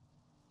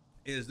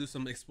is do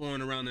some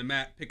exploring around the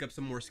map, pick up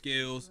some more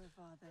skills,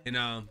 and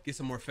get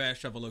some more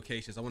fast travel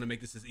locations. I want to make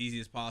this as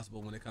easy as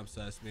possible when it comes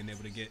to us being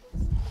able to get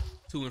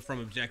to and from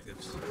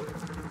objectives.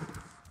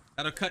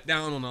 That'll cut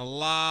down on a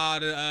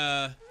lot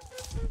of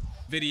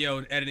video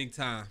and editing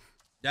time.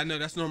 Y'all know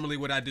that's normally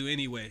what I do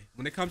anyway.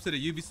 When it comes to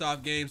the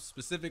Ubisoft games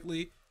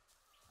specifically,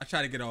 I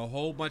try to get a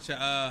whole bunch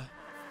of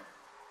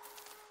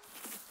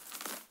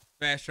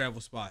fast travel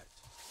spots.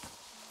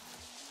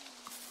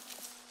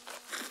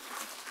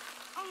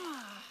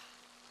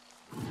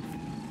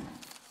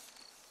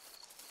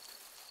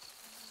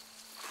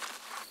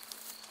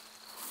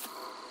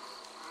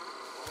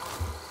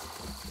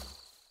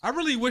 I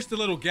really wish the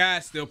little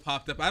guide still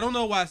popped up. I don't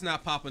know why it's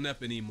not popping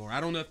up anymore. I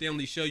don't know if they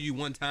only show you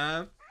one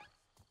time.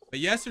 But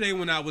yesterday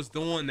when I was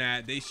doing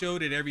that, they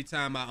showed it every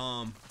time I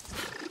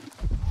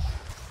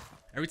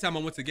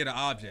went to get an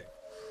object.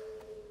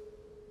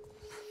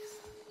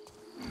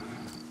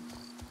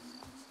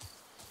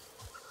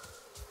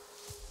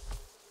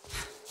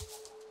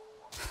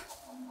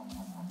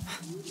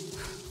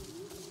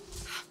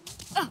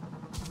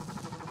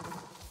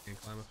 Can't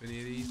climb up any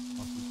of these.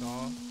 Awesome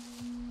tall.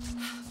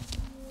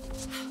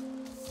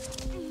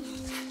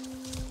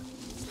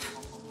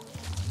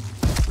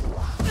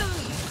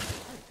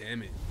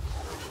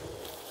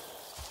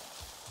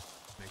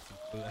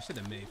 should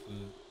have made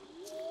food.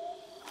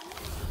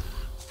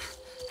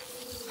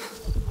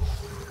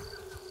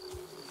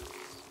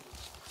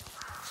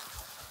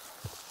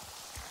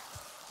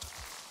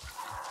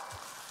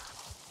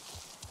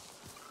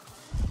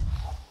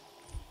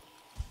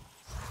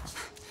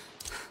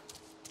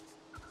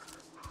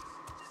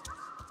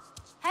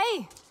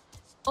 Hey,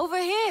 over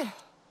here.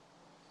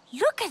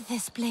 Look at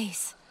this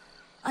place.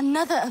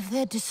 Another of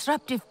their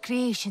disruptive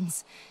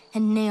creations,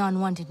 and Neon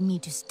wanted me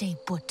to stay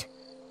put.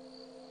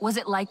 Was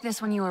it like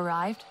this when you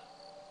arrived?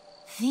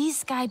 These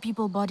Sky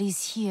People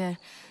bodies here,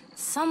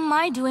 some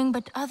my doing,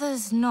 but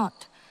others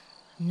not.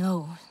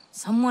 No,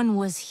 someone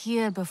was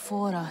here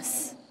before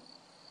us.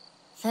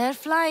 Their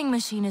flying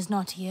machine is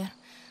not here,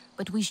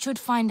 but we should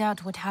find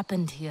out what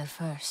happened here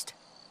first.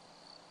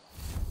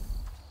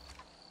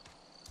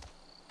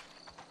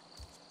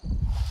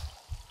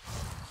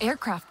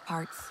 Aircraft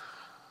parts.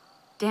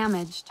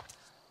 Damaged.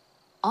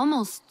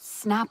 Almost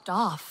snapped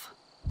off.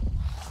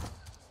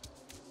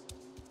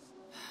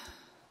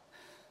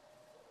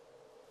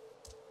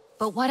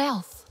 But what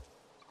else?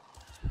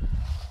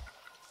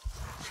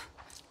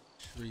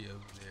 Tree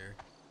over there.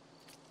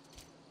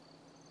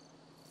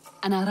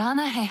 An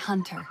Aranahe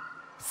hunter.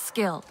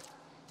 Skilled.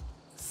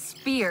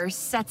 Spear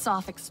sets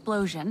off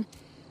explosion.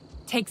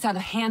 Takes out a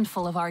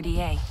handful of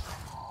RDA.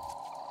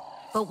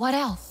 But what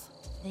else?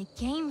 They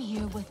came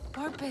here with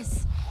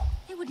purpose.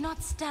 They would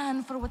not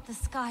stand for what the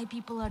Sky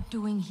People are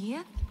doing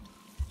here.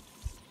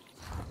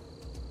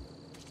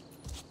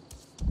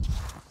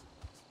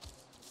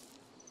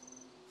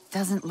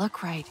 Doesn't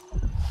look right.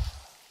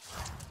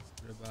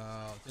 What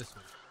about this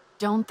one?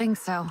 Don't think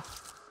so.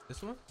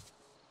 This one?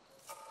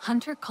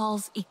 Hunter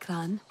calls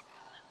Ikran.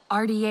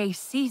 RDA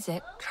sees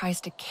it,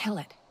 tries to kill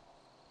it.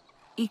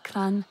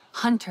 Ikran,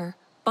 Hunter,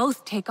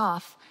 both take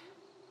off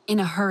in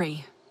a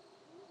hurry.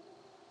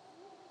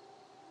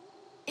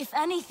 If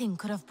anything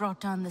could have brought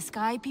down the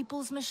Sky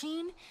People's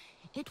machine,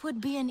 it would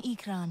be an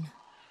Ikran.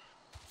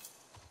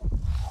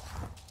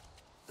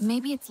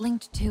 Maybe it's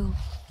linked to...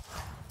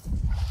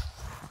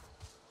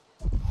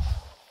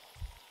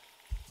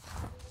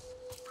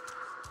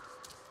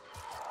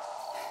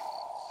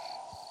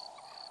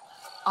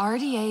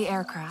 RDA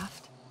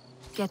aircraft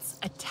gets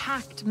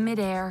attacked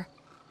midair,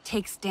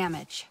 takes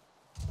damage.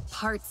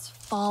 Parts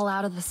fall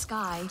out of the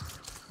sky.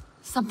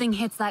 Something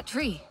hits that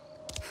tree.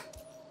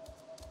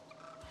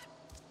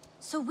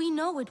 So we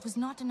know it was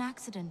not an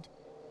accident.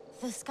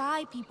 The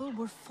Sky People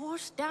were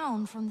forced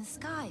down from the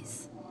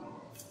skies.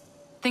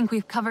 Think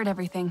we've covered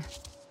everything.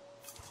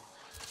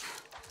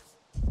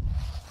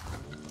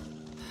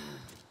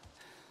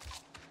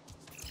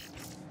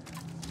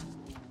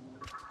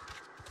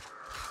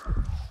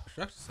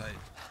 Construction site.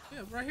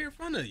 Yeah, right here in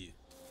front of you.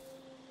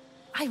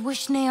 I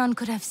wish Neon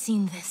could have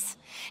seen this.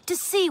 To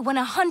see when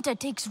a hunter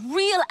takes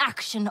real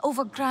action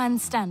over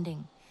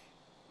grandstanding.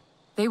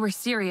 They were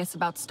serious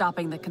about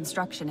stopping the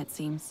construction, it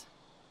seems.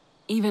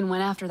 Even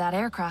went after that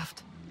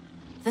aircraft.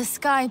 The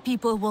Sky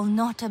People will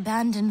not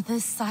abandon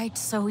this site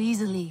so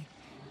easily.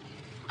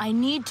 I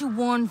need to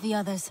warn the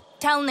others.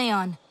 Tell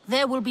Neon,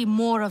 there will be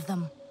more of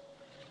them.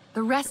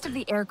 The rest of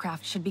the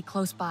aircraft should be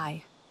close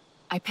by.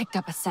 I picked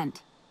up a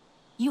scent.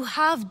 You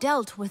have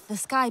dealt with the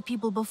Sky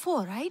People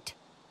before, right?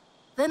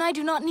 Then I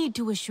do not need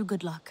to wish you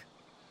good luck.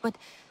 But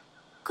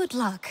good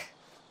luck.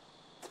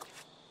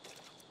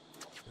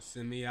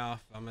 Send me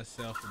off by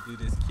myself and do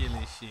this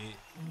killing shit.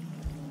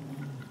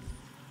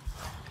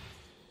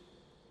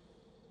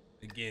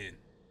 Again.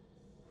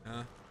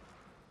 Huh?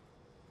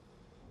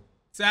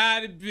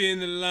 Tired of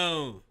being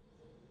alone.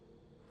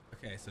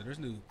 Okay, so there's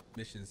new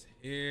missions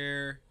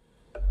here.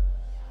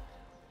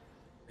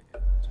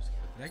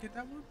 Did I get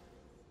that one?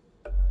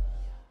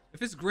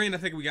 If it's green, I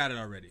think we got it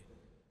already.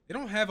 They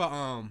don't have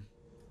a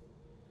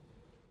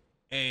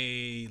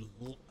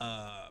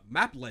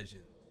map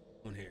legend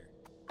on here.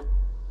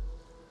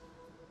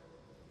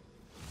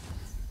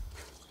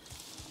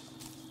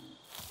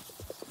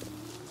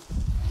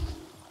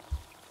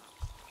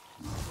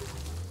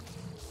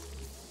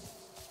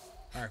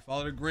 All right,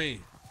 follow the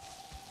green.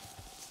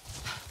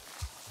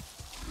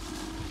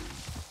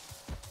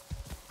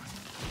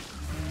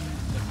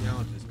 Look,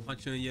 y'all just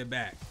punch you in your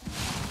back.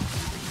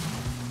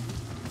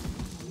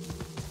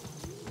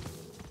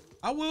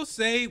 I will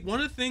say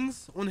one of the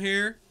things on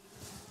here,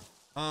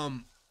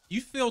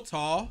 you feel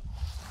tall,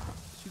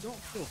 but you don't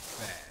feel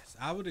fast.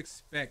 I would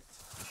expect,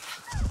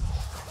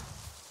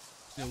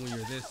 you know, when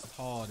you're this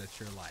tall that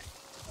you're like,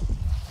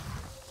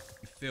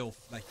 you feel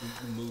like you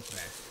move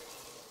fast.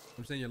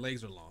 I'm saying your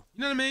legs are long.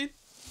 You know what I mean?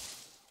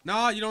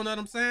 No, you don't know what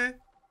I'm saying?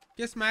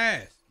 Kiss my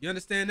ass. You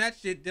understand that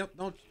shit, don't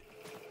you?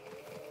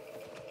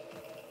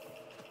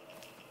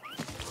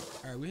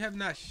 All right, we have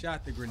not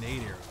shot the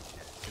grenade arrow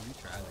yet. Can we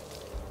try that?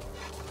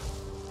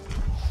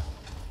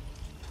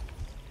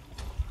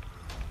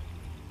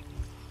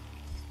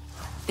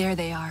 There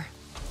they are.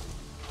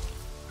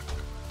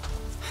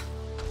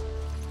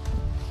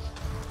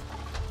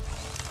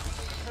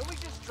 Can we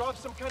just drop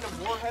some kind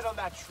of warhead on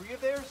that tree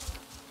of theirs?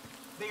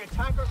 They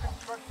attack our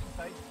construction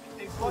site.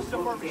 They bust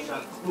up our machines.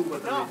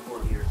 Enough.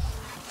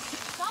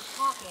 Stop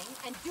talking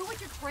and do what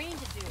you're trained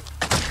to do.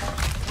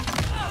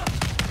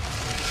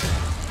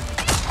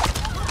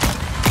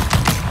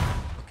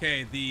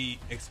 Okay, the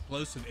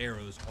explosive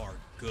arrows are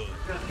good.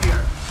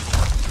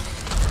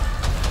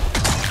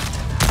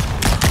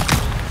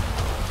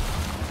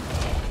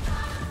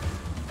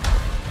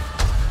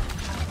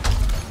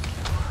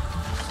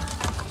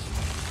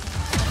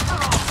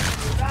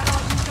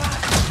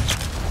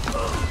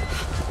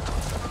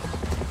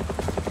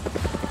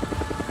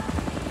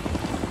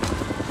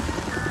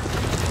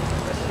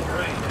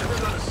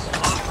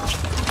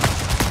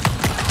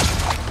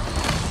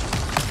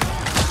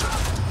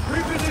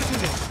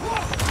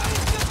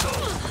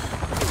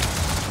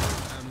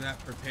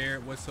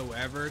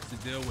 Whatsoever to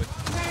deal with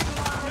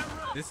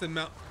this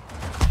amount.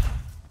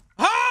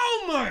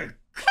 Oh my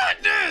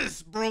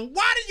goodness, bro!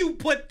 Why do you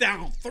put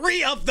down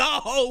 3 of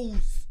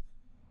those?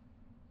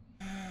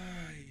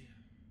 I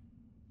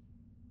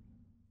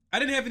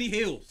didn't have any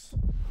heals.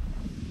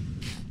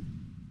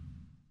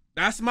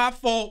 That's my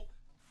fault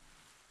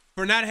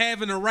for not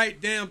having the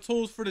right damn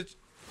tools for the.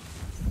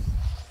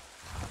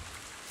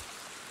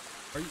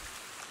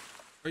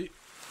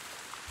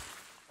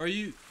 Are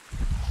you?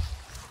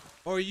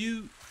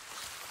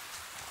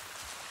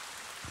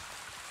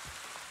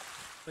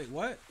 Wait,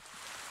 what?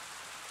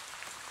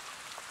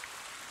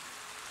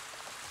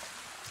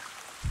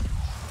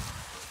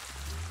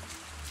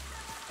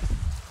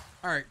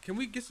 All right, can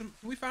we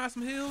find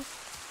some heals?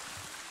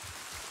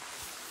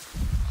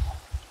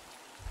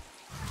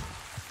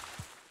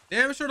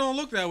 Damn, it sure don't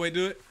look that way,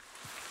 do it?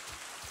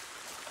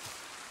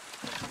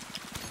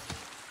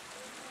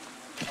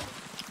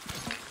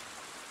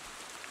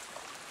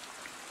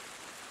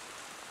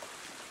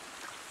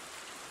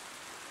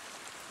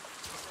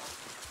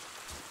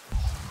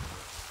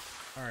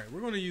 All right,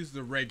 we're gonna use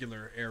the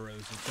regular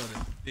arrows until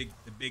the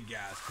big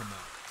guys come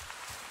out.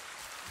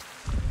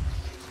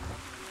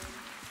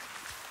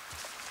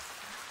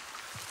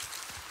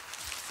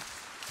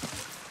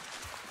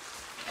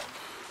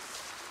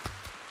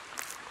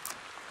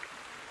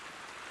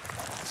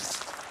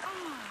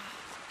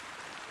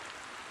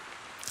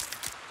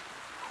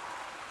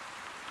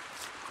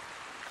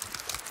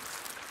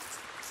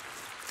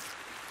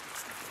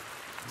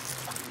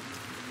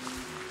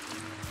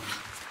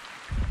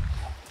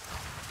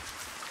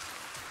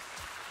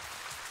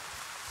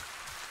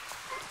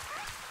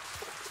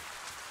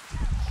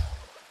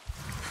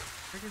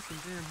 Get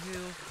some damn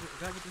heals. Is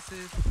that what this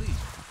is?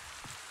 Please.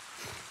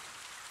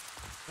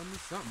 Tell me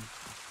something.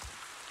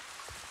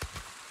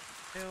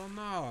 Hell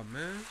no,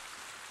 man.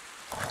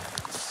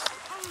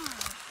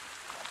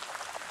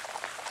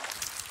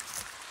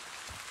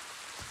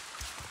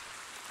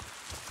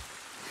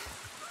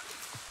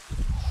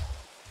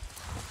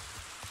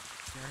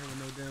 Can't have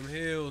no damn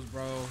heals,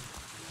 bro.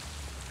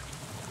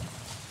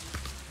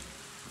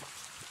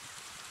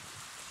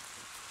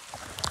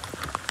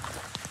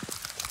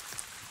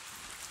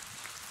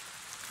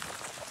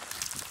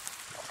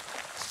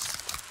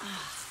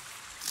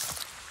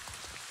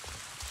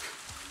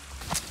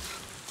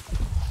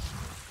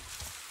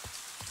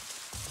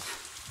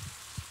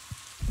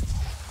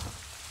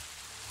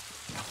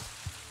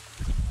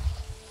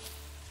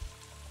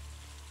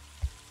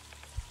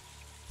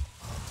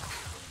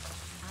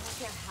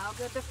 How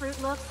good the fruit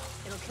looks,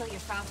 it'll kill you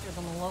faster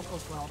than the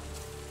locals will.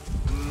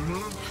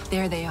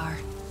 There they are.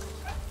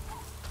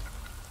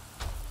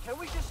 Can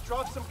we just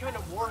drop some kind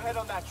of warhead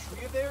on that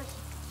tree of theirs?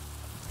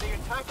 They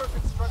attack our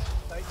construction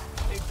sites,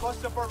 they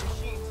bust up our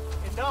machines.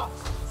 Enough!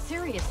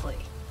 Seriously.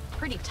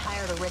 Pretty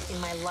tired of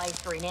risking my life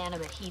for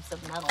inanimate heaps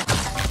of metal.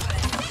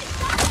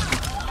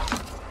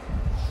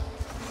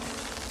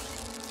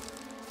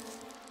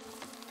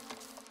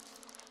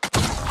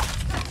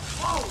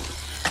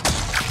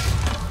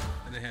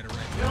 And they had a right.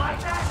 You like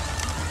that?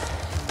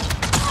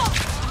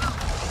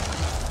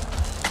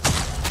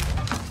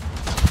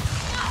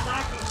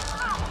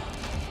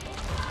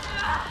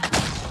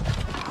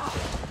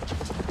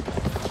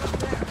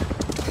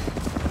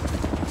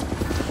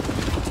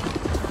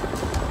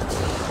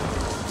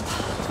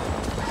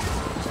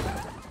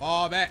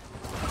 Fall back.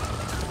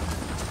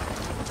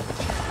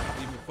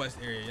 Leave the quest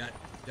area.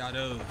 Y'all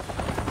those.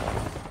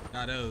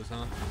 Y'all those,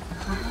 huh?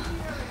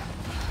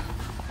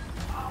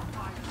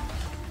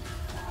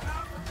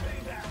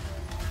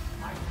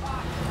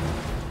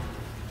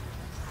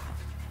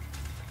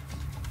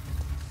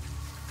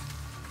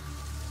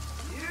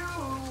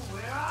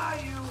 Where are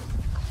you?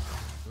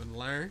 Wouldn't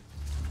learn.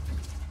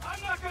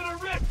 I'm not gonna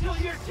rest till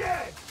you're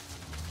dead!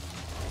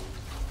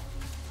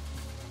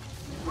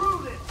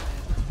 Prove it!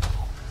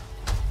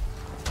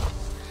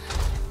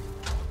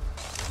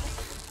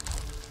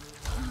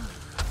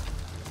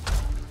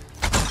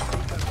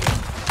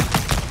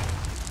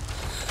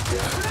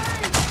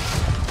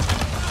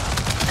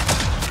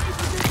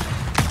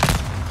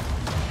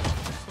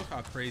 Look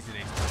how crazy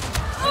they are.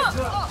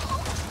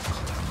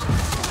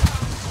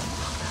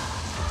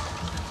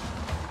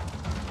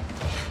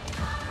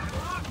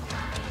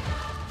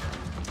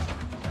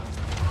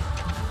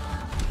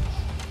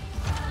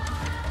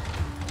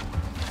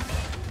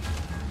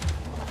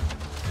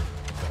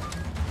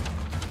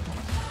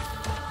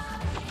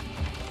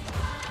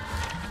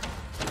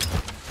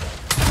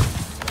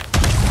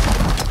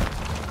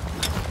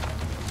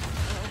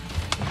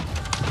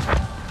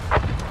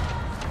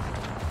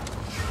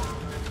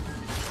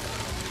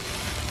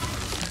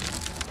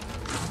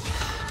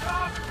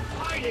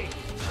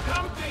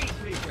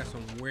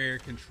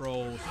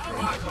 controls.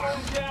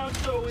 Calm down,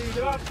 Zoe.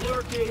 Not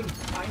lurking.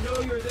 I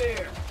know you're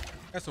there.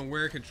 Got some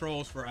weird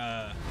controls for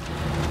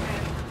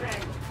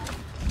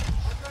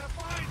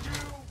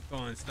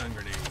throwing stun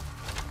grenades.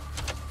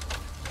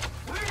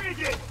 Where is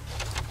it?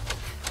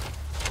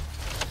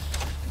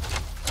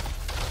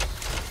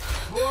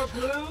 More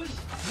blues?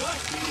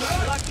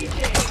 Lucky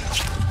day.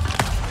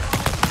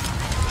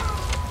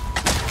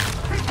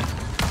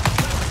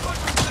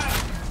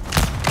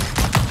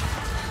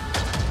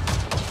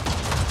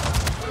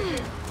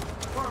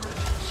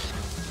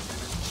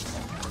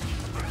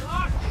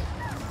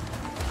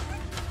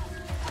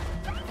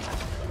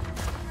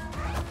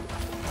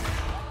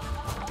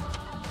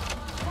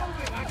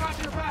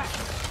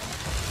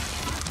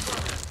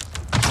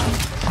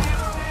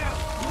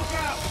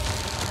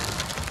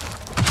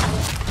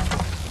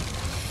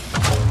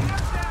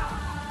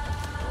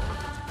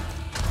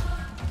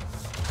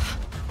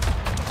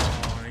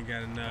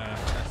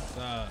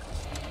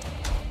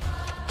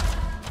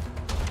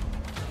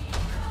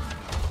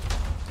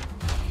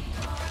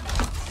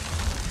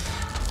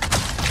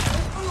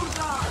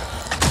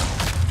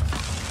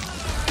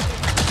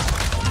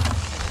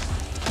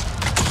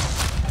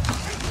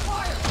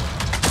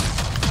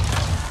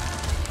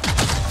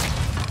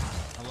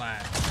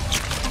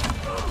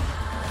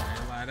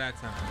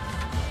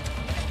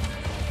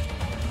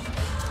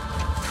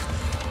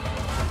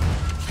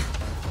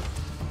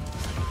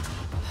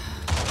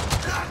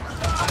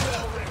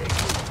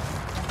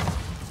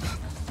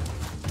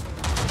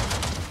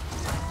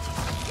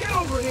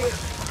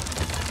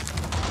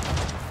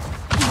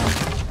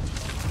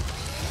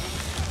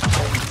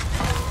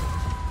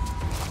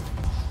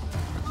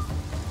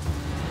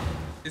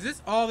 Is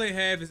this all they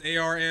have is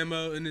AR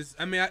ammo in this?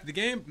 I mean, the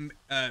game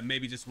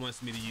maybe just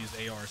wants me to use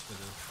ARs for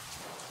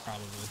this,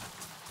 probably.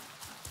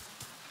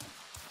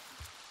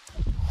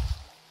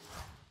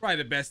 Probably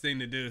the best thing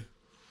to do.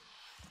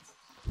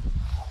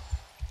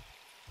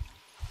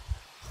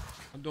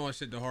 I'm doing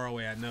shit the hard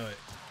way, I know it.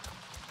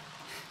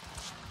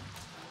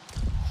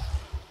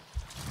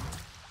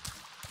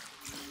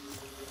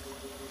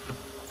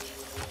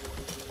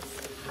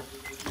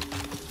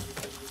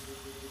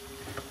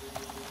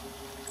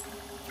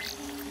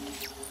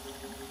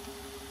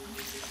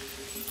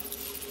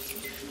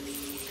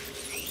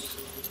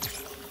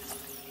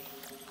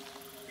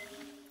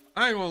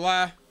 I ain't gonna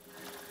lie.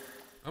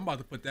 I'm about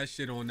to put that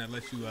shit on that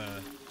lets you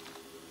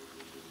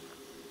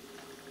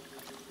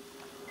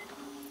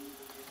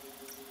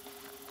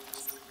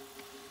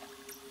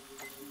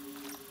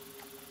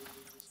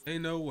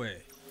ain't no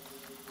way.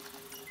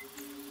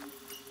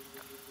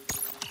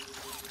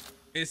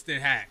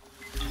 Instant hack.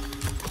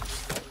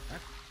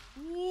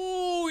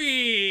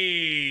 Woo-wee.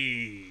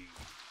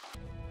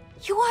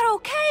 You are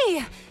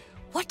okay!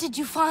 What did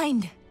you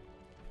find?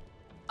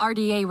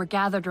 RDA were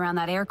gathered around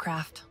that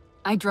aircraft.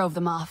 I drove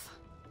them off.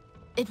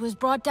 It was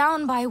brought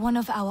down by one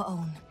of our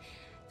own.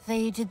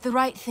 They did the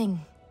right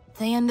thing.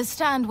 They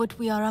understand what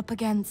we are up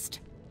against.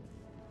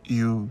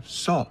 You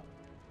saw?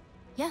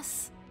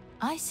 Yes,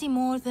 I see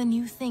more than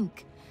you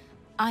think.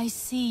 I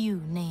see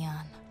you,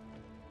 Neon.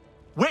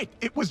 Wait,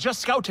 it was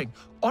just scouting,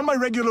 on my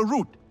regular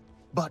route.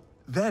 But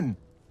then,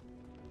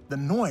 the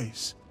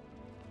noise.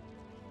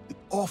 The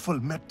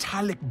awful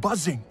metallic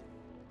buzzing.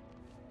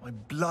 My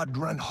blood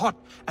ran hot,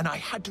 and I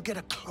had to get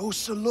a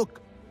closer look.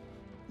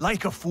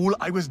 Like a fool,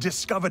 I was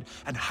discovered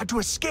and had to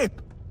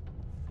escape.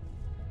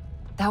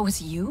 That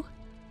was you?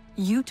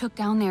 You took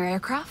down their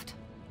aircraft?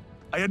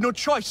 I had no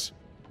choice.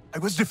 I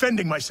was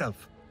defending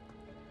myself.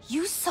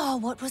 You saw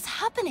what was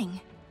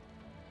happening.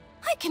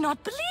 I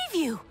cannot believe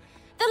you.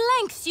 The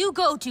lengths you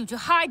go to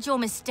hide your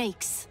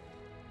mistakes.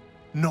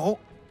 No,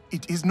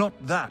 it is not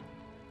that.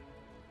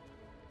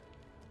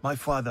 My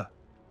father,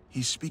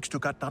 he speaks to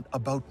Katnat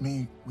about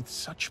me with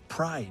such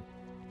pride.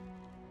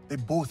 They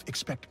both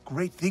expect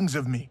great things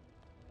of me.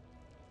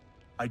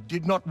 I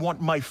did not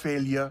want my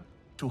failure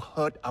to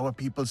hurt our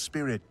people's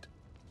spirit.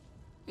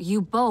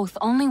 You both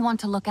only want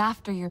to look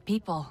after your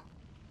people.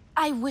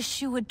 I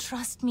wish you would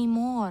trust me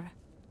more.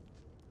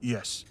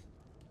 Yes,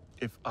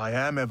 if I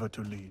am ever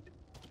to lead,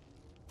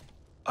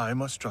 I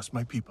must trust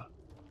my people.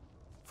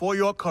 For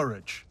your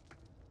courage,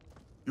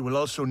 you will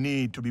also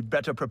need to be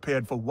better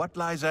prepared for what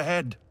lies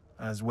ahead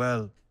as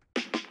well.